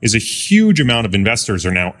is a huge amount of investors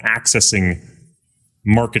are now accessing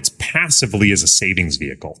markets passively as a savings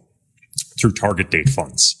vehicle through target date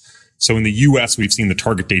funds. So in the US, we've seen the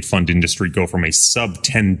target date fund industry go from a sub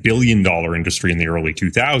 $10 billion industry in the early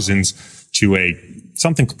 2000s to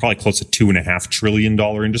something probably close to $2.5 trillion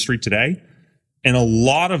industry today. And a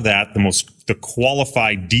lot of that, the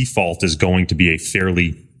qualified default is going to be a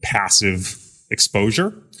fairly passive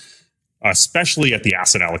exposure, especially at the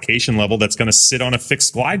asset allocation level that's going to sit on a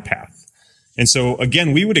fixed glide path. And so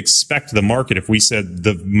again, we would expect the market, if we said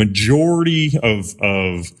the majority of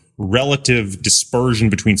relative dispersion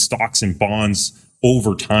between stocks and bonds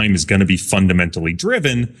over time is going to be fundamentally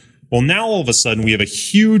driven. Well, now all of a sudden we have a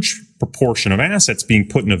huge proportion of assets being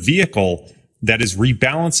put in a vehicle that is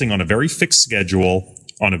rebalancing on a very fixed schedule,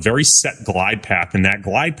 on a very set glide path. And that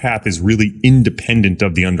glide path is really independent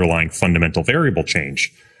of the underlying fundamental variable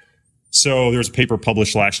change. So there's a paper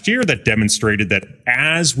published last year that demonstrated that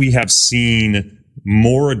as we have seen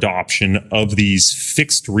more adoption of these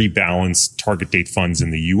fixed rebalance target date funds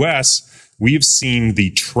in the US, we have seen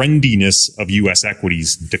the trendiness of US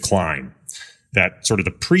equities decline. That sort of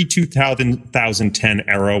the pre-2010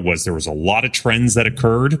 era there was a lot of trends that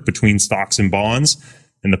occurred between stocks and bonds.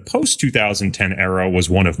 And the post-2010 era was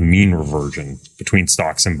one of mean reversion between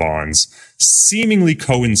stocks and bonds, seemingly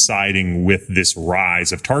coinciding with this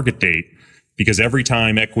rise of target date. Because every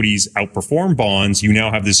time equities outperform bonds, you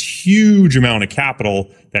now have this huge amount of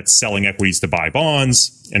capital that's selling equities to buy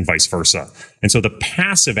bonds and vice versa. And so the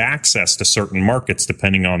passive access to certain markets,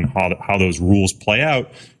 depending on how those rules play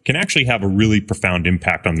out, can actually have a really profound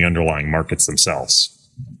impact on the underlying markets themselves.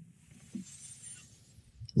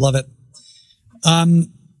 Love it.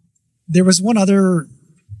 There was one other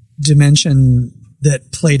dimension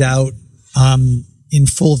that played out in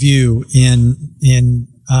full view in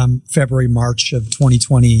February, March of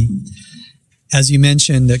 2020. As you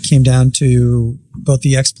mentioned, that came down to both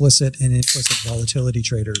the explicit and implicit volatility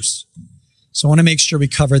traders. So I want to make sure we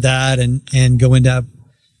cover that and go into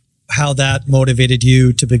how that motivated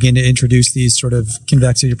you to begin to introduce these sort of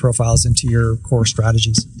convexity profiles into your core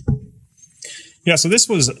strategies. Yeah, so this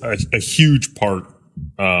was a huge part,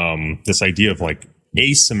 this idea of like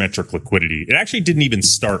asymmetric liquidity. It actually didn't even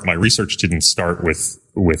start, my research didn't start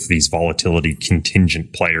with these volatility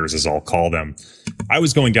contingent players, as I'll call them. I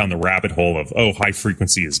was going down the rabbit hole of, high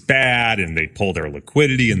frequency is bad and they pull their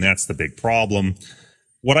liquidity and that's the big problem.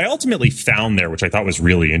 What I ultimately found there, which I thought was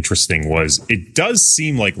really interesting, was it does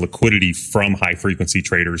seem like liquidity from high frequency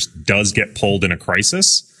traders does get pulled in a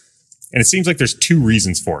crisis. And it seems like there's two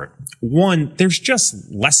reasons for it. One, there's just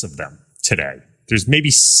less of them today. There's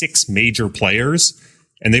maybe 6 major players,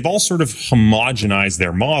 and they've all sort of homogenized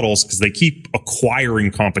their models because they keep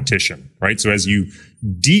acquiring competition, right? So as you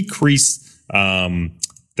decrease the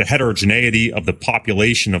heterogeneity of the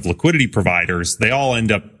population of liquidity providers, they all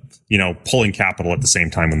end up, pulling capital at the same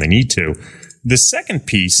time when they need to. The second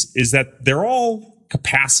piece is that they're all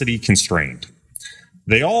capacity constrained.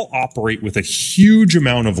 They all operate with a huge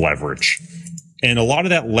amount of leverage. And a lot of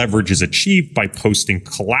that leverage is achieved by posting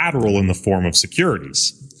collateral in the form of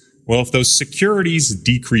securities. Well, if those securities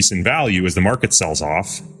decrease in value as the market sells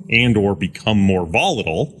off and or become more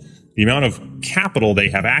volatile, the amount of capital they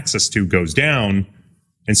have access to goes down.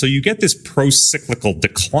 And so you get this pro-cyclical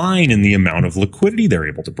decline in the amount of liquidity they're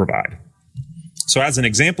able to provide. So as an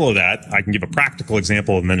example of that, I can give a practical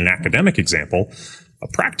example and then an academic example. A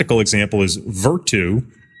practical example is Virtu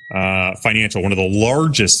Financial, one of the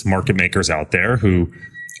largest market makers out there, who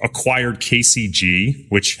acquired KCG,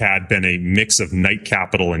 which had been a mix of Knight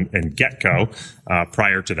Capital and Getco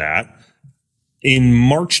prior to that. In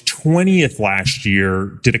March 20th last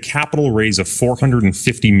year, did a capital raise of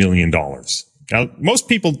 $450 million. Now, most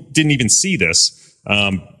people didn't even see this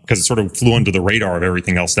because it sort of flew under the radar of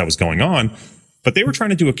everything else that was going on. But they were trying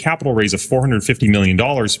to do a capital raise of $450 million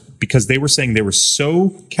because they were saying they were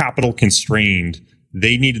so capital constrained,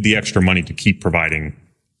 they needed the extra money to keep providing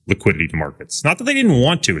liquidity to markets. Not that they didn't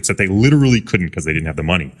want to, it's that they literally couldn't because they didn't have the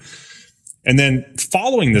money. And then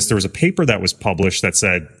following this, there was a paper that was published that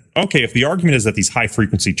said, okay, if the argument is that these high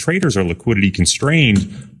frequency traders are liquidity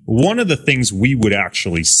constrained, one of the things we would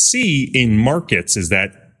actually see in markets is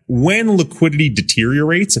that when liquidity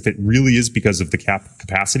deteriorates, if it really is because of the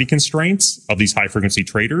capacity constraints of these high frequency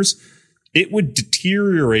traders, it would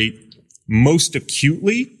deteriorate most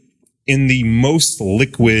acutely in the most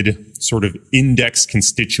liquid sort of index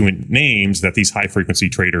constituent names that these high frequency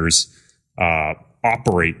traders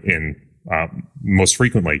operate in most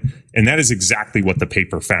frequently. And that is exactly what the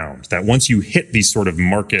paper found, that once you hit these sort of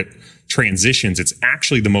market transitions, it's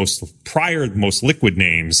actually the most liquid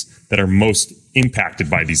names that are most impacted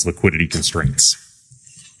by these liquidity constraints.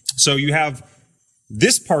 So you have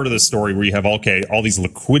this part of the story where you have, all these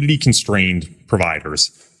liquidity constrained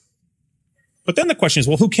providers. But then the question is,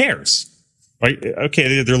 well, who cares? Right?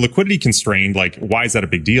 Okay, they're liquidity constrained. Like, why is that a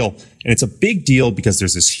big deal? And it's a big deal because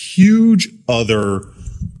there's this huge other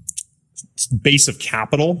base of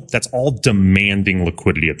capital that's all demanding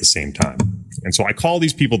liquidity at the same time. And so I call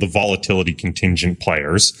these people the volatility contingent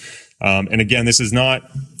players. And again, this is not,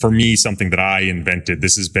 for me, something that I invented.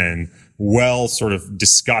 This has been well sort of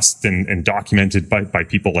discussed and documented by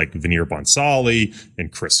people like Veneer Bonsali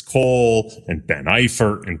and Chris Cole and Ben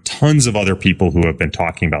Eifert and tons of other people who have been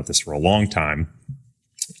talking about this for a long time.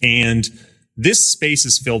 And this space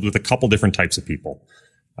is filled with a couple different types of people.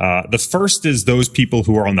 The first is those people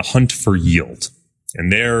who are on the hunt for yield,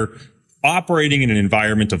 and they're operating in an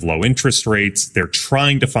environment of low interest rates. They're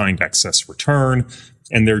trying to find excess return,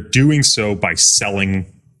 and they're doing so by selling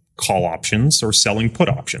call options or selling put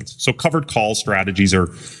options. So covered call strategies or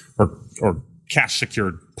cash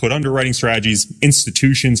secured put underwriting strategies.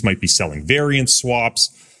 Institutions might be selling variance swaps.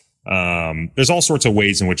 There's all sorts of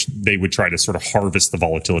ways in which they would try to sort of harvest the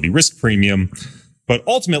volatility risk premium. But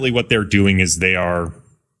ultimately what they're doing is they are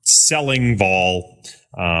selling vol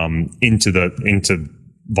into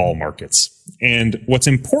vol markets. And what's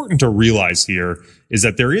important to realize here is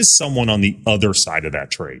that there is someone on the other side of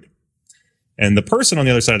that trade. And the person on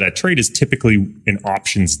the other side of that trade is typically an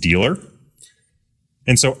options dealer.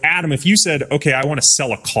 And so, Adam, if you said, okay, I want to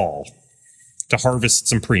sell a call to harvest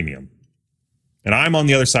some premium, and I'm on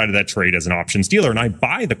the other side of that trade as an options dealer, and I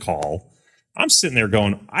buy the call, I'm sitting there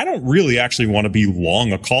going, I don't really actually want to be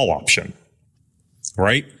long a call option,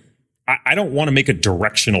 right? I don't want to make a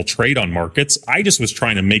directional trade on markets. I just was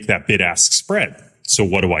trying to make that bid-ask spread. So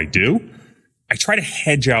what do? I try to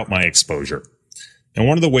hedge out my exposure. And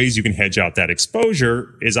one of the ways you can hedge out that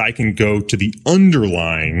exposure is I can go to the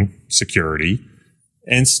underlying security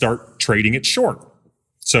and start trading it short.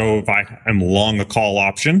 So if I am long a call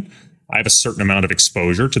option, I have a certain amount of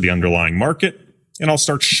exposure to the underlying market. and I'll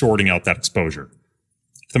start shorting out that exposure.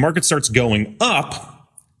 If the market starts going up,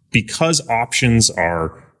 because options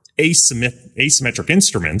are asymmetric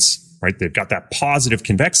instruments, right? They've got that positive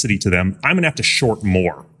convexity to them. I'm going to have to short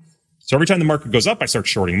more. So every time the market goes up, I start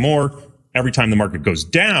shorting more. Every time the market goes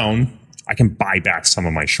down, I can buy back some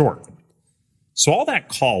of my short. So all that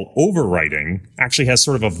call overwriting actually has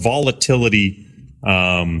sort of a volatility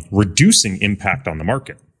reducing impact on the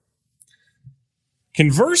market.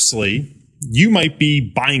 Conversely, you might be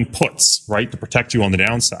buying puts, right, to protect you on the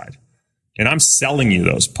downside. And I'm selling you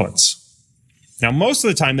those puts. Now, most of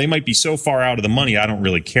the time, they might be so far out of the money, I don't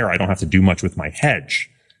really care. I don't have to do much with my hedge.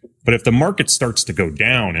 But if the market starts to go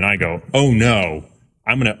down and I go, oh no,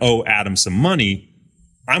 I'm going to owe Adam some money,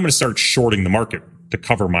 I'm going to start shorting the market to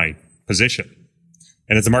cover my position.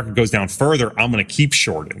 And as the market goes down further, I'm going to keep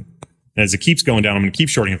shorting. And as it keeps going down, I'm going to keep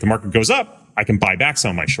shorting. If the market goes up, I can buy back some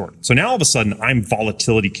of my short. So now all of a sudden, I'm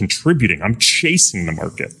volatility contributing. I'm chasing the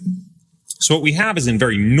market. So what we have is in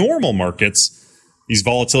very normal markets, these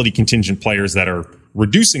volatility contingent players that are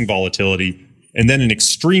reducing volatility. And then in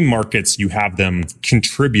extreme markets, you have them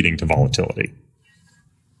contributing to volatility.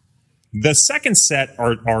 The second set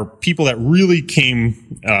are people that really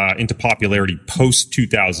came into popularity post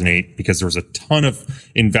 2008 because there was a ton of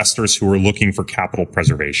investors who were looking for capital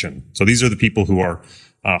preservation. So these are the people who are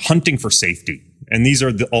hunting for safety. And these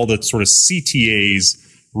are all the sort of CTAs,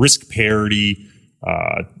 risk parity,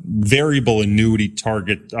 variable annuity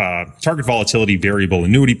target volatility, variable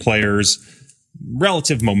annuity players,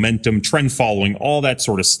 relative momentum, trend following, all that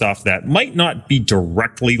sort of stuff that might not be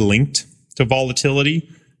directly linked to volatility,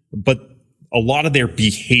 but a lot of their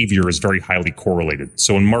behavior is very highly correlated.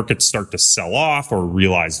 So when markets start to sell off or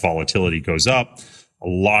realize volatility goes up, a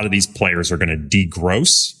lot of these players are going to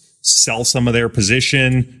degross, sell some of their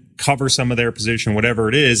position, cover some of their position, whatever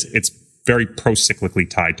it is. It's very pro-cyclically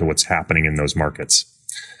tied to what's happening in those markets.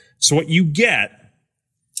 So what you get,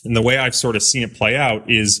 and the way I've sort of seen it play out,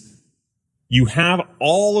 is you have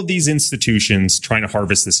all of these institutions trying to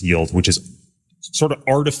harvest this yield, which is sort of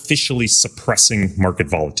artificially suppressing market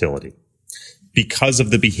volatility because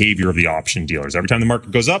of the behavior of the option dealers. Every time the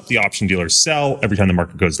market goes up, the option dealers sell. Every time the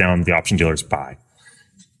market goes down, the option dealers buy.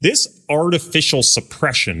 This artificial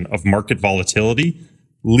suppression of market volatility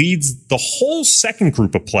leads the whole second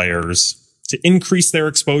group of players to increase their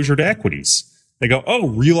exposure to equities. They go, oh,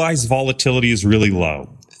 realized volatility is really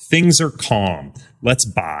low. Things are calm. Let's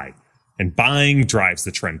buy. And buying drives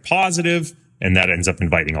the trend positive, and that ends up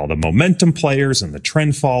inviting all the momentum players and the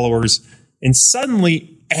trend followers. And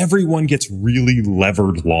suddenly, everyone gets really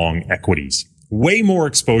levered long equities. Way more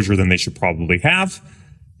exposure than they should probably have.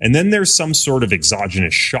 And then there's some sort of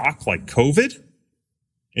exogenous shock like COVID.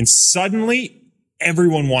 And suddenly,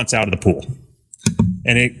 everyone wants out of the pool.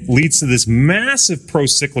 And it leads to this massive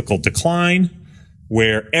pro-cyclical decline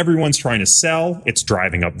where everyone's trying to sell. It's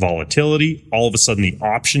driving up volatility. All of a sudden, the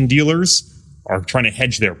option dealers are trying to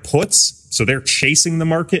hedge their puts. So they're chasing the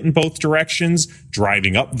market in both directions,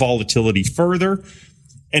 driving up volatility further.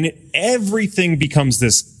 And everything becomes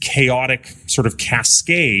this chaotic sort of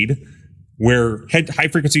cascade where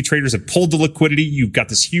high-frequency traders have pulled the liquidity. You've got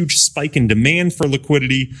this huge spike in demand for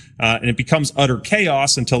liquidity, and it becomes utter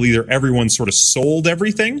chaos until either everyone sort of sold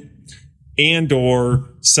everything and or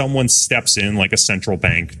someone steps in like a central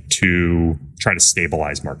bank to try to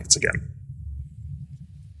stabilize markets again.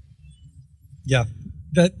 Yeah.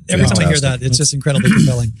 Every time I hear that, it's just incredibly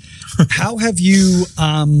compelling. How have you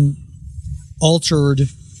altered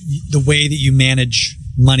the way that you manage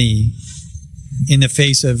money in the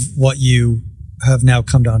face of what you have now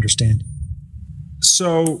come to understand?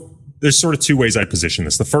 So there's sort of two ways I position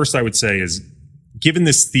this. The first I would say is, given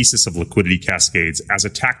this thesis of liquidity cascades, as a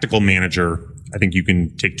tactical manager, I think you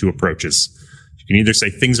can take two approaches. You can either say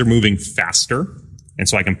things are moving faster, and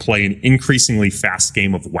so I can play an increasingly fast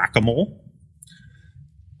game of whack-a-mole,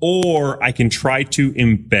 or I can try to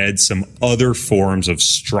embed some other forms of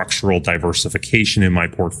structural diversification in my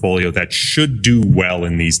portfolio that should do well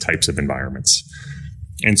in these types of environments.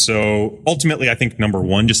 And so ultimately, I think number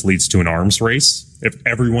one just leads to an arms race. If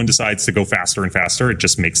everyone decides to go faster and faster, it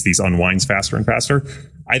just makes these unwinds faster and faster.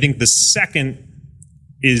 I think the second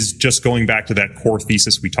is just going back to that core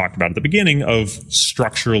thesis we talked about at the beginning of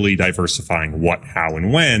structurally diversifying what, how,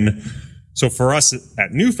 and when. So for us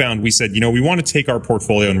at Newfound, we said, we want to take our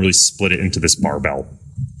portfolio and really split it into this barbell.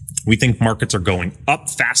 We think markets are going up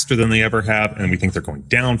faster than they ever have, and we think they're going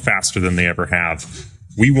down faster than they ever have.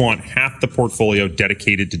 We want half the portfolio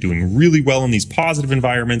dedicated to doing really well in these positive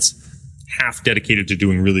environments, half dedicated to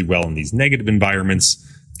doing really well in these negative environments.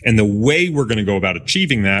 And the way we're going to go about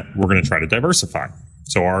achieving that, we're going to try to diversify.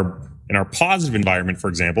 So our In our positive environment, for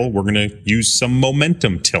example, we're going to use some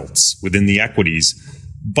momentum tilts within the equities.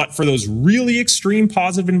 But for those really extreme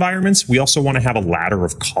positive environments, we also want to have a ladder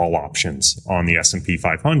of call options on the S&P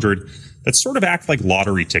 500 that sort of act like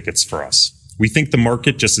lottery tickets for us. We think the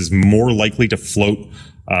market just is more likely to float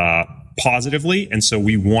positively, and so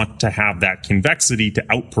we want to have that convexity to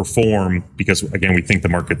outperform because, again, we think the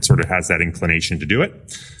market sort of has that inclination to do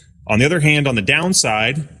it. On the other hand, on the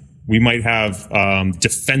downside, we might have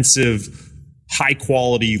defensive,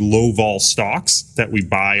 high-quality, low-vol stocks that we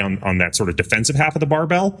buy on that sort of defensive half of the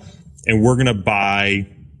barbell, and we're going to buy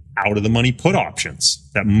out-of-the-money put options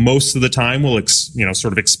that most of the time will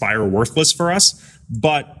sort of expire worthless for us,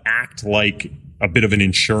 but act like a bit of an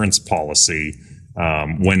insurance policy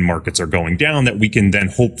when markets are going down, that we can then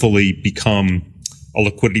hopefully become a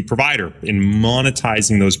liquidity provider. In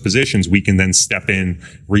monetizing those positions, we can then step in,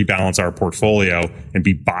 rebalance our portfolio, and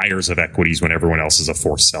be buyers of equities when everyone else is a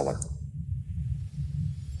forced seller.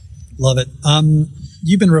 Love it.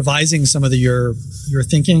 You've been revising some of your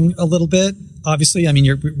thinking a little bit. Obviously, I mean,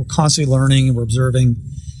 we're constantly learning and we're observing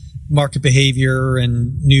market behavior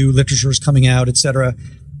and new literatures coming out, et cetera.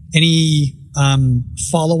 Any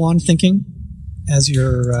follow-on thinking as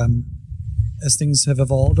things have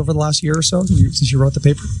evolved over the last year or so since you wrote the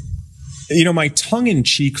paper? My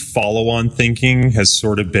tongue-in-cheek follow-on thinking has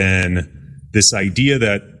sort of been this idea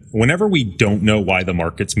that whenever we don't know why the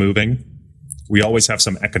market's moving, we always have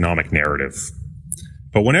some economic narrative.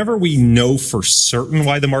 But whenever we know for certain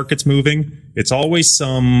why the market's moving, it's always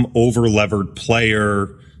some over-levered player,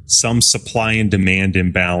 some supply and demand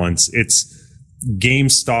imbalance. It's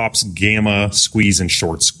GameStop's gamma squeeze and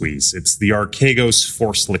short squeeze. It's the Archegos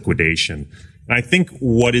forced liquidation. And I think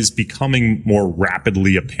what is becoming more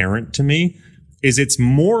rapidly apparent to me is it's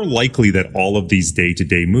more likely that all of these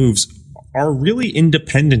day-to-day moves are really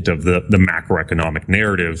independent of the macroeconomic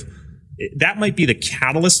narrative. That might be the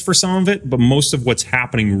catalyst for some of it, but most of what's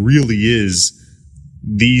happening really is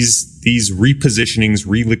these repositionings,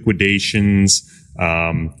 reliquidations,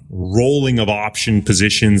 rolling of option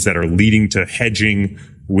positions that are leading to hedging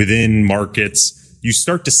within markets. You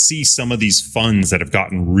start to see some of these funds that have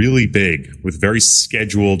gotten really big with very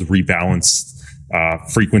scheduled, rebalanced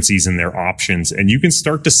frequencies in their options, and you can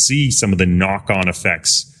start to see some of the knock-on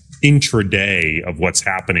effects intraday of what's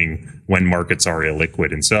happening when markets are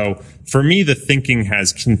illiquid. And so for me, the thinking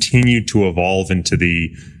has continued to evolve into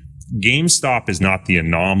the GameStop is not the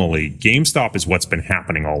anomaly. GameStop is what's been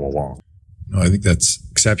happening all along. I think that's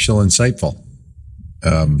exceptional, insightful.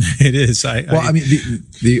 It is.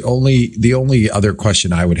 The only other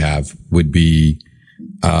question I would have would be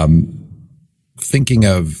thinking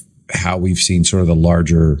of how we've seen sort of the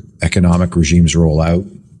larger economic regimes roll out,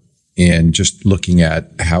 and just looking at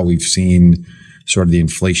how we've seen sort of the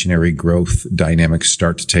inflationary growth dynamics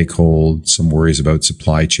start to take hold, some worries about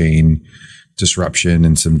supply chain disruption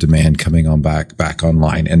and some demand coming on back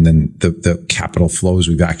online. And then the capital flows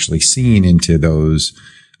we've actually seen into those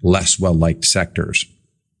less well-liked sectors.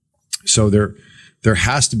 So there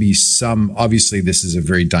has to be some, obviously this is a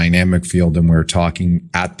very dynamic field and we're talking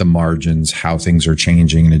at the margins, how things are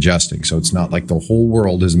changing and adjusting. So it's not like the whole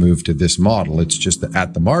world has moved to this model. It's just that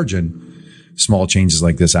at the margin, small changes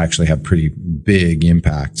like this actually have pretty big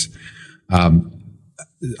impacts.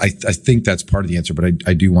 I think that's part of the answer, but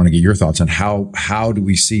I do want to get your thoughts on how do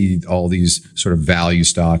we see all these sort of value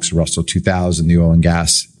stocks, Russell 2000, the oil and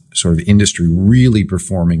gas sort of industry really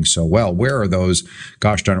performing so well? Where are those,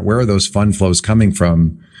 gosh darn it, where are those fund flows coming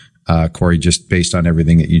from, Corey, just based on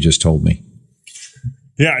everything that you just told me?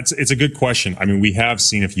 Yeah, it's a good question. I mean, we have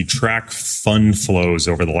seen, if you track fund flows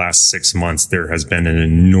over the last 6 months, there has been an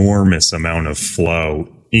enormous amount of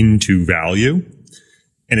flow into value.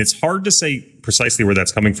 And it's hard to say precisely where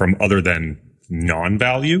that's coming from other than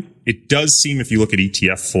non-value. It does seem, if you look at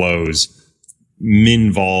ETF flows,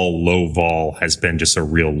 min vol, low vol has been just a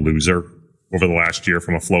real loser over the last year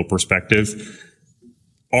from a flow perspective.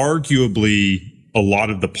 Arguably, a lot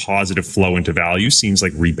of the positive flow into value seems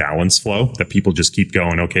like rebalance flow, that people just keep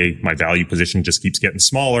going, okay, my value position just keeps getting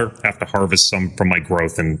smaller, have to harvest some from my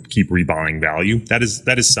growth and keep rebuying value. That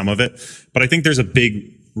is some of it. But I think there's a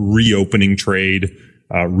big reopening trade.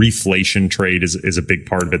 Reflation trade is a big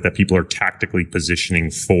part of it, that people are tactically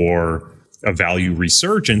positioning for a value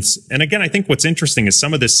resurgence. And again, I think what's interesting is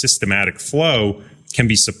some of this systematic flow can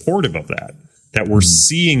be supportive of that we're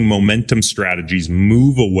seeing momentum strategies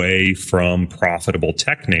move away from profitable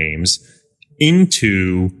tech names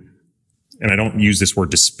into, and I don't use this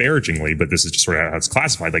word disparagingly, but this is just sort of how it's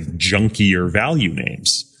classified, like junkier value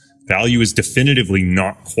names. Value is definitively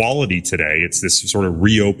not quality today. It's this sort of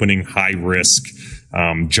reopening, high risk,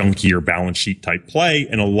 junkier balance sheet type play.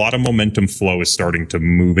 And a lot of momentum flow is starting to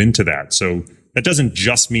move into that. So that doesn't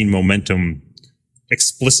just mean momentum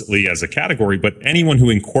explicitly as a category, but anyone who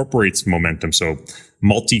incorporates momentum. So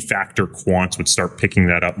multi-factor quants would start picking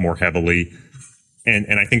that up more heavily.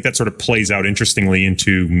 And I think that sort of plays out interestingly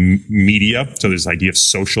into media. So there's this idea of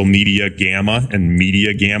social media gamma and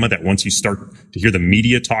media gamma, that once you start to hear the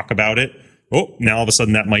media talk about it, now all of a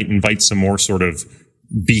sudden that might invite some more sort of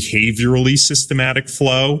behaviorally systematic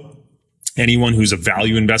flow. Anyone who's a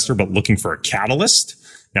value investor but looking for a catalyst,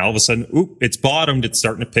 now all of a sudden, it's bottomed, it's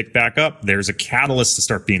starting to pick back up. There's a catalyst to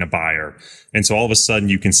start being a buyer. And so all of a sudden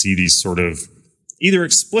you can see these sort of either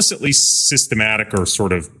explicitly systematic or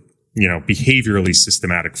sort of, behaviorally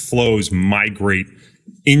systematic flows migrate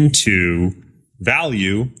into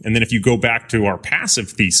value. And then if you go back to our passive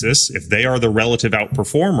thesis, if they are the relative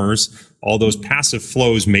outperformers, all those passive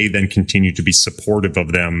flows may then continue to be supportive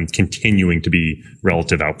of them continuing to be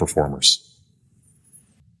relative outperformers.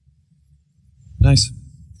 Nice.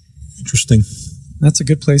 Interesting. That's a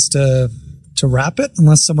good place to wrap it,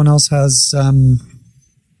 unless someone else has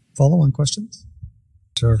follow-on questions.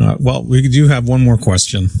 Well, we do have one more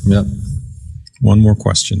question. Yep. One more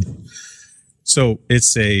question. So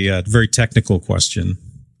it's a very technical question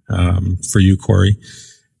for you, Corey.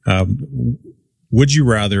 Would you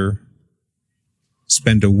rather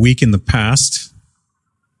spend a week in the past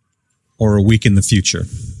or a week in the future?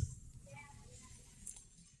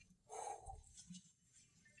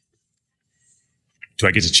 Do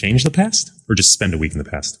I get to change the past or just spend a week in the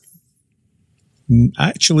past?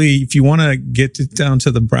 Actually, if you want to get it down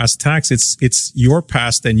to the brass tacks, it's your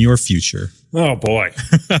past and your future. Oh boy.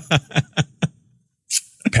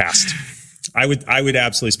 Past. I would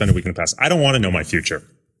absolutely spend a week in the past. I don't want to know my future.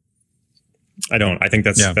 I don't. I think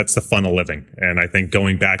that's the fun of living. And I think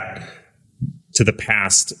going back to the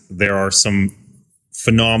past, there are some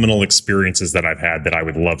phenomenal experiences that I've had that I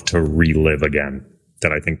would love to relive again.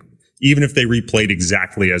 That I think, even if they replayed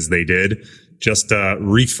exactly as they did, just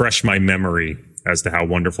refresh my memory as to how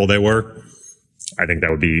wonderful they were. I think that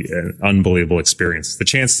would be an unbelievable experience. The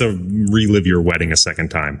chance to relive your wedding a second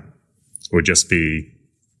time would just be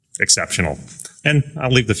exceptional. And I'll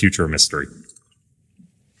leave the future a mystery.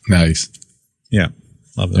 Nice. Yeah.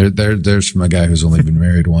 Love it. There's from a guy who's only been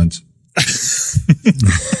married once.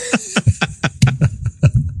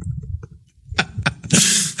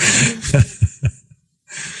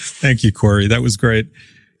 Thank you, Corey. That was great.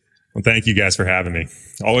 Well, thank you guys for having me.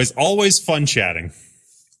 Always fun chatting.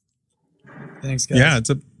 Thanks, guys. Yeah,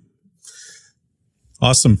 it's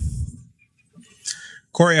awesome.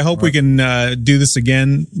 Corey, I hope we can do this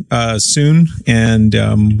again soon, and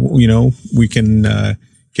we can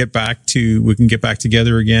get back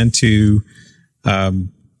together again to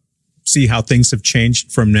see how things have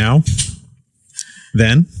changed from now,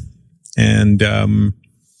 then, and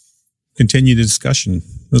continue the discussion.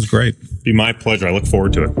 It was great. Be my pleasure. I look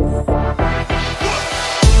forward to it.